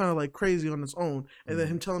already kind of like crazy on its own, and then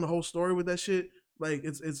him telling the whole story with that shit, like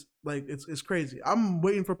it's crazy. I'm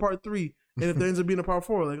waiting for Part 3, and if there ends up being a Part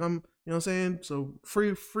 4, like you know what I'm saying. So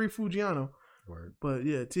free Fujiano. Word. But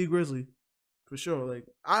yeah, T Grizzly for sure. Like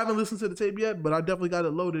I haven't listened to the tape yet, but I definitely got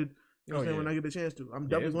it loaded. You know what I'm saying? When I get the chance to, I'm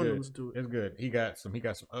definitely going to listen to it. It's good. He got some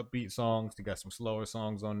upbeat songs. He got some slower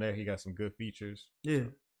songs on there. He got some good features. Yeah,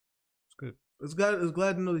 it's good. It's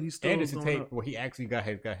glad to know that he's still. And it's a tape where he actually got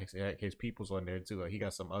his peoples on there too. Like he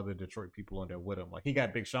got some other Detroit people on there with him. Like he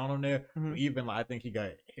got Big Sean on there. But even like I think he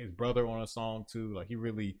got his brother on a song too. Like he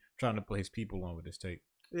really trying to put his people on with this tape.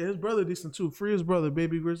 Yeah, his brother decent too. Free his brother,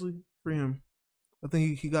 Baby Grizzly. Free him. I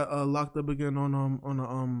think he got locked up again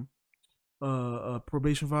on a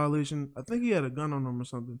probation violation. I think he had a gun on him or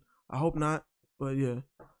something. I hope not, but yeah,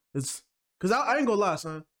 it's because I ain't gonna lie,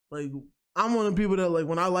 son. Like I'm one of the people that like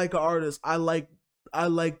when I like an artist, I like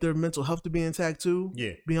their mental health to be intact too.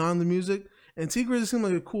 Yeah, beyond the music. And T Grizzly seems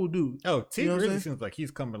like a cool dude. Oh, T Grizzly seems like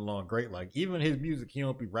he's coming along great. Like even his music, he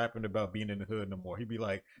don't be rapping about being in the hood no more. He be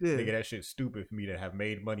like, nigga, that shit's stupid for me to have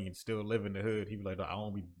made money and still live in the hood. He be like, I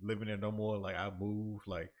don't be living there no more. Like I moved.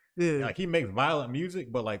 Like like he makes violent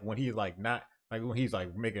music, but like when he's like not like when he's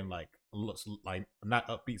like making like looks like not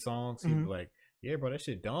upbeat songs, he's like, yeah, bro, that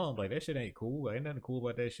shit dumb. Like that shit ain't cool. Like, ain't nothing cool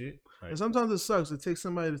about that shit. Like, and sometimes it sucks. It takes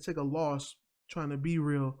somebody to take a loss trying to be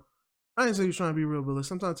real. I didn't say you're trying to be real, but like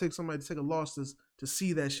sometimes it takes somebody to take a loss to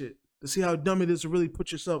see that shit, to see how dumb it is to really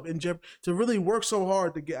put yourself in jeopardy, to really work so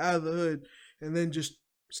hard to get out of the hood, and then just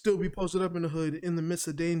still be posted up in the hood in the midst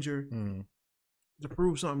of danger to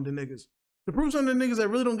prove something to niggas. To prove something to niggas that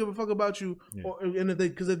really don't give a fuck about you, and if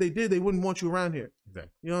they did, they wouldn't want you around here.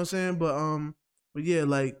 Exactly. You know what I'm saying? But yeah,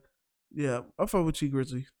 like I fuck with T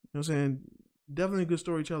Grizzly. You know what I'm saying? Definitely a good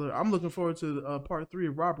storyteller. I'm looking forward to Part 3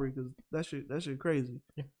 of Robbery because that shit crazy.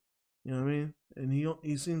 Yeah. You know what I mean? And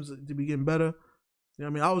he seems to be getting better. You know what I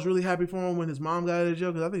mean? I was really happy for him when his mom got out of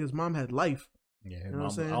jail because I think his mom had life. Yeah, his mom,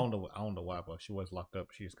 I don't know why, but she was locked up.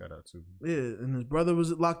 She just got out too. Yeah, and his brother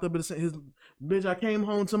was locked up. His bitch, I came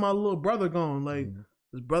home to my little brother gone. Like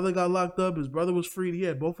his brother got locked up. His brother was freed. He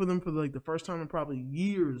had both of them for like the first time in probably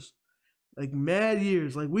years, like mad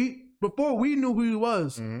years. Like before we knew who he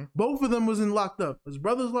was, both of them was locked up. His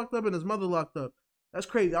brother's locked up and his mother locked up. That's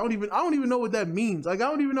crazy. I don't even know what that means. Like I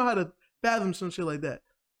don't even know how to fathom some shit like that.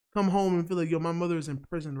 come home and feel like, yo, my mother is in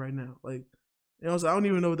prison right now. Like, you know, I don't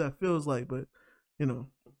even know what that feels like, but you know,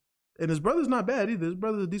 and his brother's not bad either. His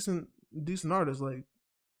brother's a decent artist. Like,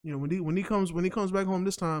 you know, when he comes back home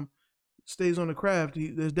this time, stays on the craft.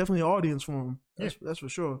 There's definitely an audience for him. That's for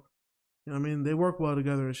sure. You know what I mean? They work well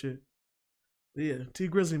together and shit. But yeah, T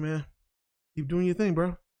Grizzly, man, keep doing your thing,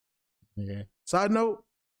 bro. Yeah. Side note,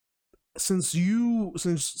 since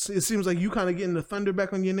it seems like you kind of getting the thunder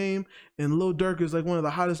back on your name, and Lil Durk is like one of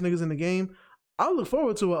the hottest niggas in the game, I'll look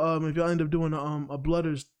forward to if y'all end up doing a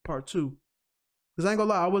Blooders Part 2. Cause I ain't gonna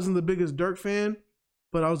lie, I wasn't the biggest Durk fan,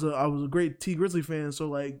 but I was a great T Grizzly fan. So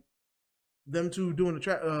like, them two doing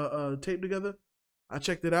a tape together, I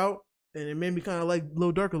checked it out, and it made me kind of like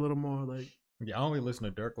Lil Durk a little more. Like, yeah, I only listen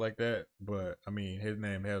to Durk like that, but I mean, his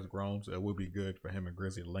name has grown, so it would be good for him and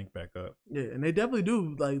Grizzly to link back up. Yeah, and they definitely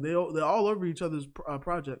do. Like, they're all over each other's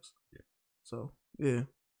projects. Yeah. So yeah,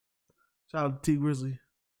 shout out to T Grizzly.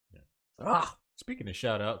 Yeah. Speaking of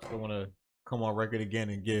shout outs, I want to come on record again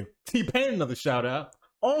and give T-Pain another shout out.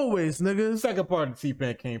 Always, niggas. Second part of the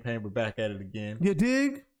T-Pain campaign, we're back at it again. You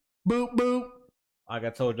dig? Boop boop. Like I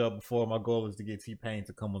told y'all before, my goal is to get T-Pain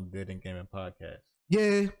to come on the Dead End Gaming podcast.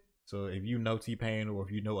 Yeah. So if you know T-Pain, or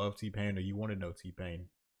if you know of T-Pain, or you want to know T-Pain,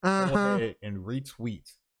 go ahead and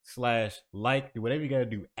retweet / like, do whatever you gotta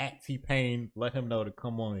do at T-Pain. Let him know to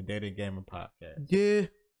come on the Dead End Gaming podcast. Yeah.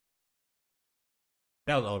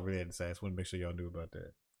 That was all I really had to say. I just want to make sure y'all knew about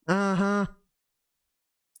that.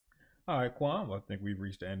 All right, Kwame, I think we've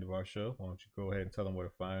reached the end of our show. Why don't you go ahead and tell them where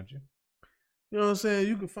to find you? You know what I'm saying?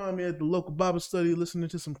 You can find me at the local Bible study listening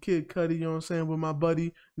to some Kid Cudi, you know what I'm saying, with my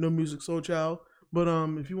buddy, No Music Soul Child. But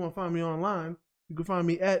if you want to find me online, you can find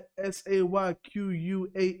me at SAYQUAND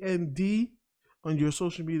on your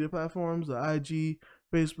social media platforms, the IG,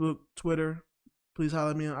 Facebook, Twitter. Please holler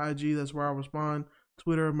at me on IG. That's where I respond.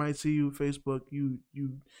 Twitter might see you. Facebook, you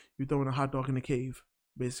throwing a hot dog in the cave,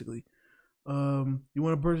 basically. You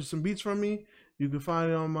want to purchase some beats from me? You can find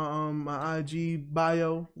it on my IG bio. You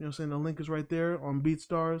know what I'm saying? The link is right there on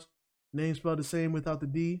BeatStars. Name spelled the same without the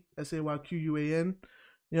D. SAYQUAN.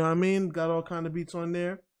 You know what I mean? Got all kind of beats on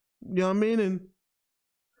there. You know what I mean? And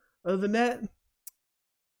other than that,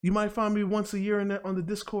 you might find me once a year on the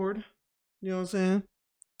Discord. You know what I'm saying?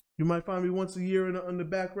 You might find me once a year on the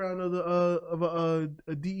background of a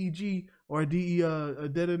DEG or a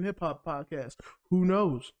Dead End Hip Hop podcast. Who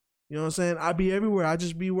knows? You know what I'm saying? I be everywhere. I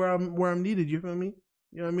just be where I'm needed. You feel me?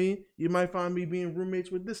 You know what I mean? You might find me being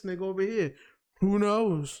roommates with this nigga over here. Who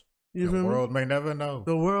knows? You feel me? The world may never know.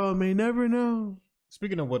 The world may never know.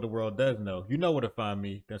 Speaking of what the world does know, you know where to find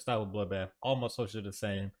me. Then start with Bloodbath. All my socials are the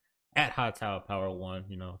same. At High Tower Power 1.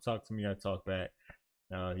 You know, talk to me, I talk back.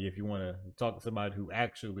 If you want to talk to somebody who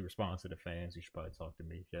actually responds to the fans, you should probably talk to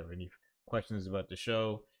me. If you have any questions about the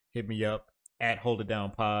show, hit me up at Hold It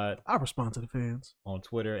Down Pod. I respond to the fans on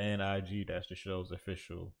Twitter and IG. That's the show's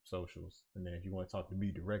official socials. And then if you want to talk to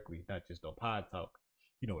me directly, not just on Pod Talk,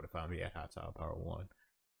 you know where to find me at High Tower Power 1.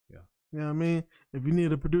 Yeah. You know what I mean? If you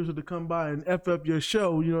need a producer to come by and F up your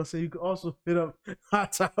show, you know what I'm saying? You can also hit up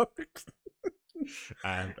Hot Topics.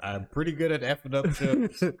 I'm pretty good at effing up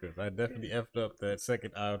shows, because I definitely effed up that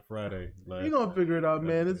second Odd Friday. You're gonna figure it out,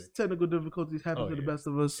 man. It's technical difficulties happen to the best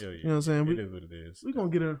of us. Yeah. You know what I'm saying? It is what it is. We're gonna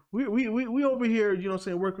get it. We over here, you know what I'm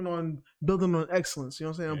saying, working on building on excellence, you know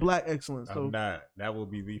what I'm saying? Black excellence. So that will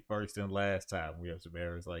be the first and last time we have some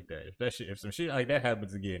errors like that. If some shit like that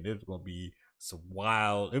happens again, it's gonna be some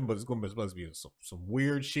wild. It's supposed to be some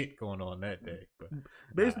weird shit going on that day. But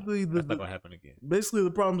basically, that's not gonna happen again. Basically,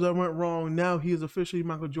 the problems that went wrong. Now he is officially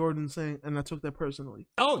Michael Jordan saying, and I took that personally.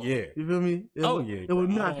 Oh yeah, you feel me? It would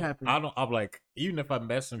not happen. I'm like, even if I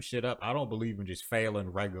mess some shit up, I don't believe in just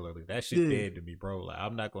failing regularly. That shit dead to me, bro. Like,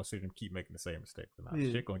 I'm not gonna sit and keep making the same mistakes.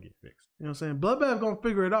 Shit gonna get fixed. You know what I'm saying? Bloodbath gonna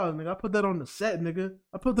figure it out, nigga. I put that on the set, nigga.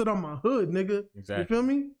 I put that on my hood, nigga. Exactly. You feel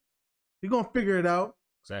me? He gonna figure it out.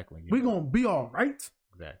 Exactly. We gonna be all right.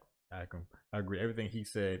 Exactly. I agree. Everything he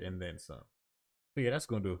said and then some. But yeah, that's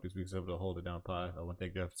gonna do it this week's episode of Hold It Down Pod. I want to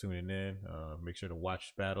thank you for tuning in. Make sure to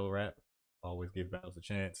watch Battle Rap. Always give battles a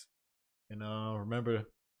chance. And remember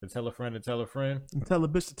to tell a friend to tell a friend. And tell a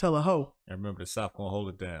bitch to tell a hoe. And remember, the South gonna hold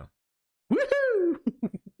it down.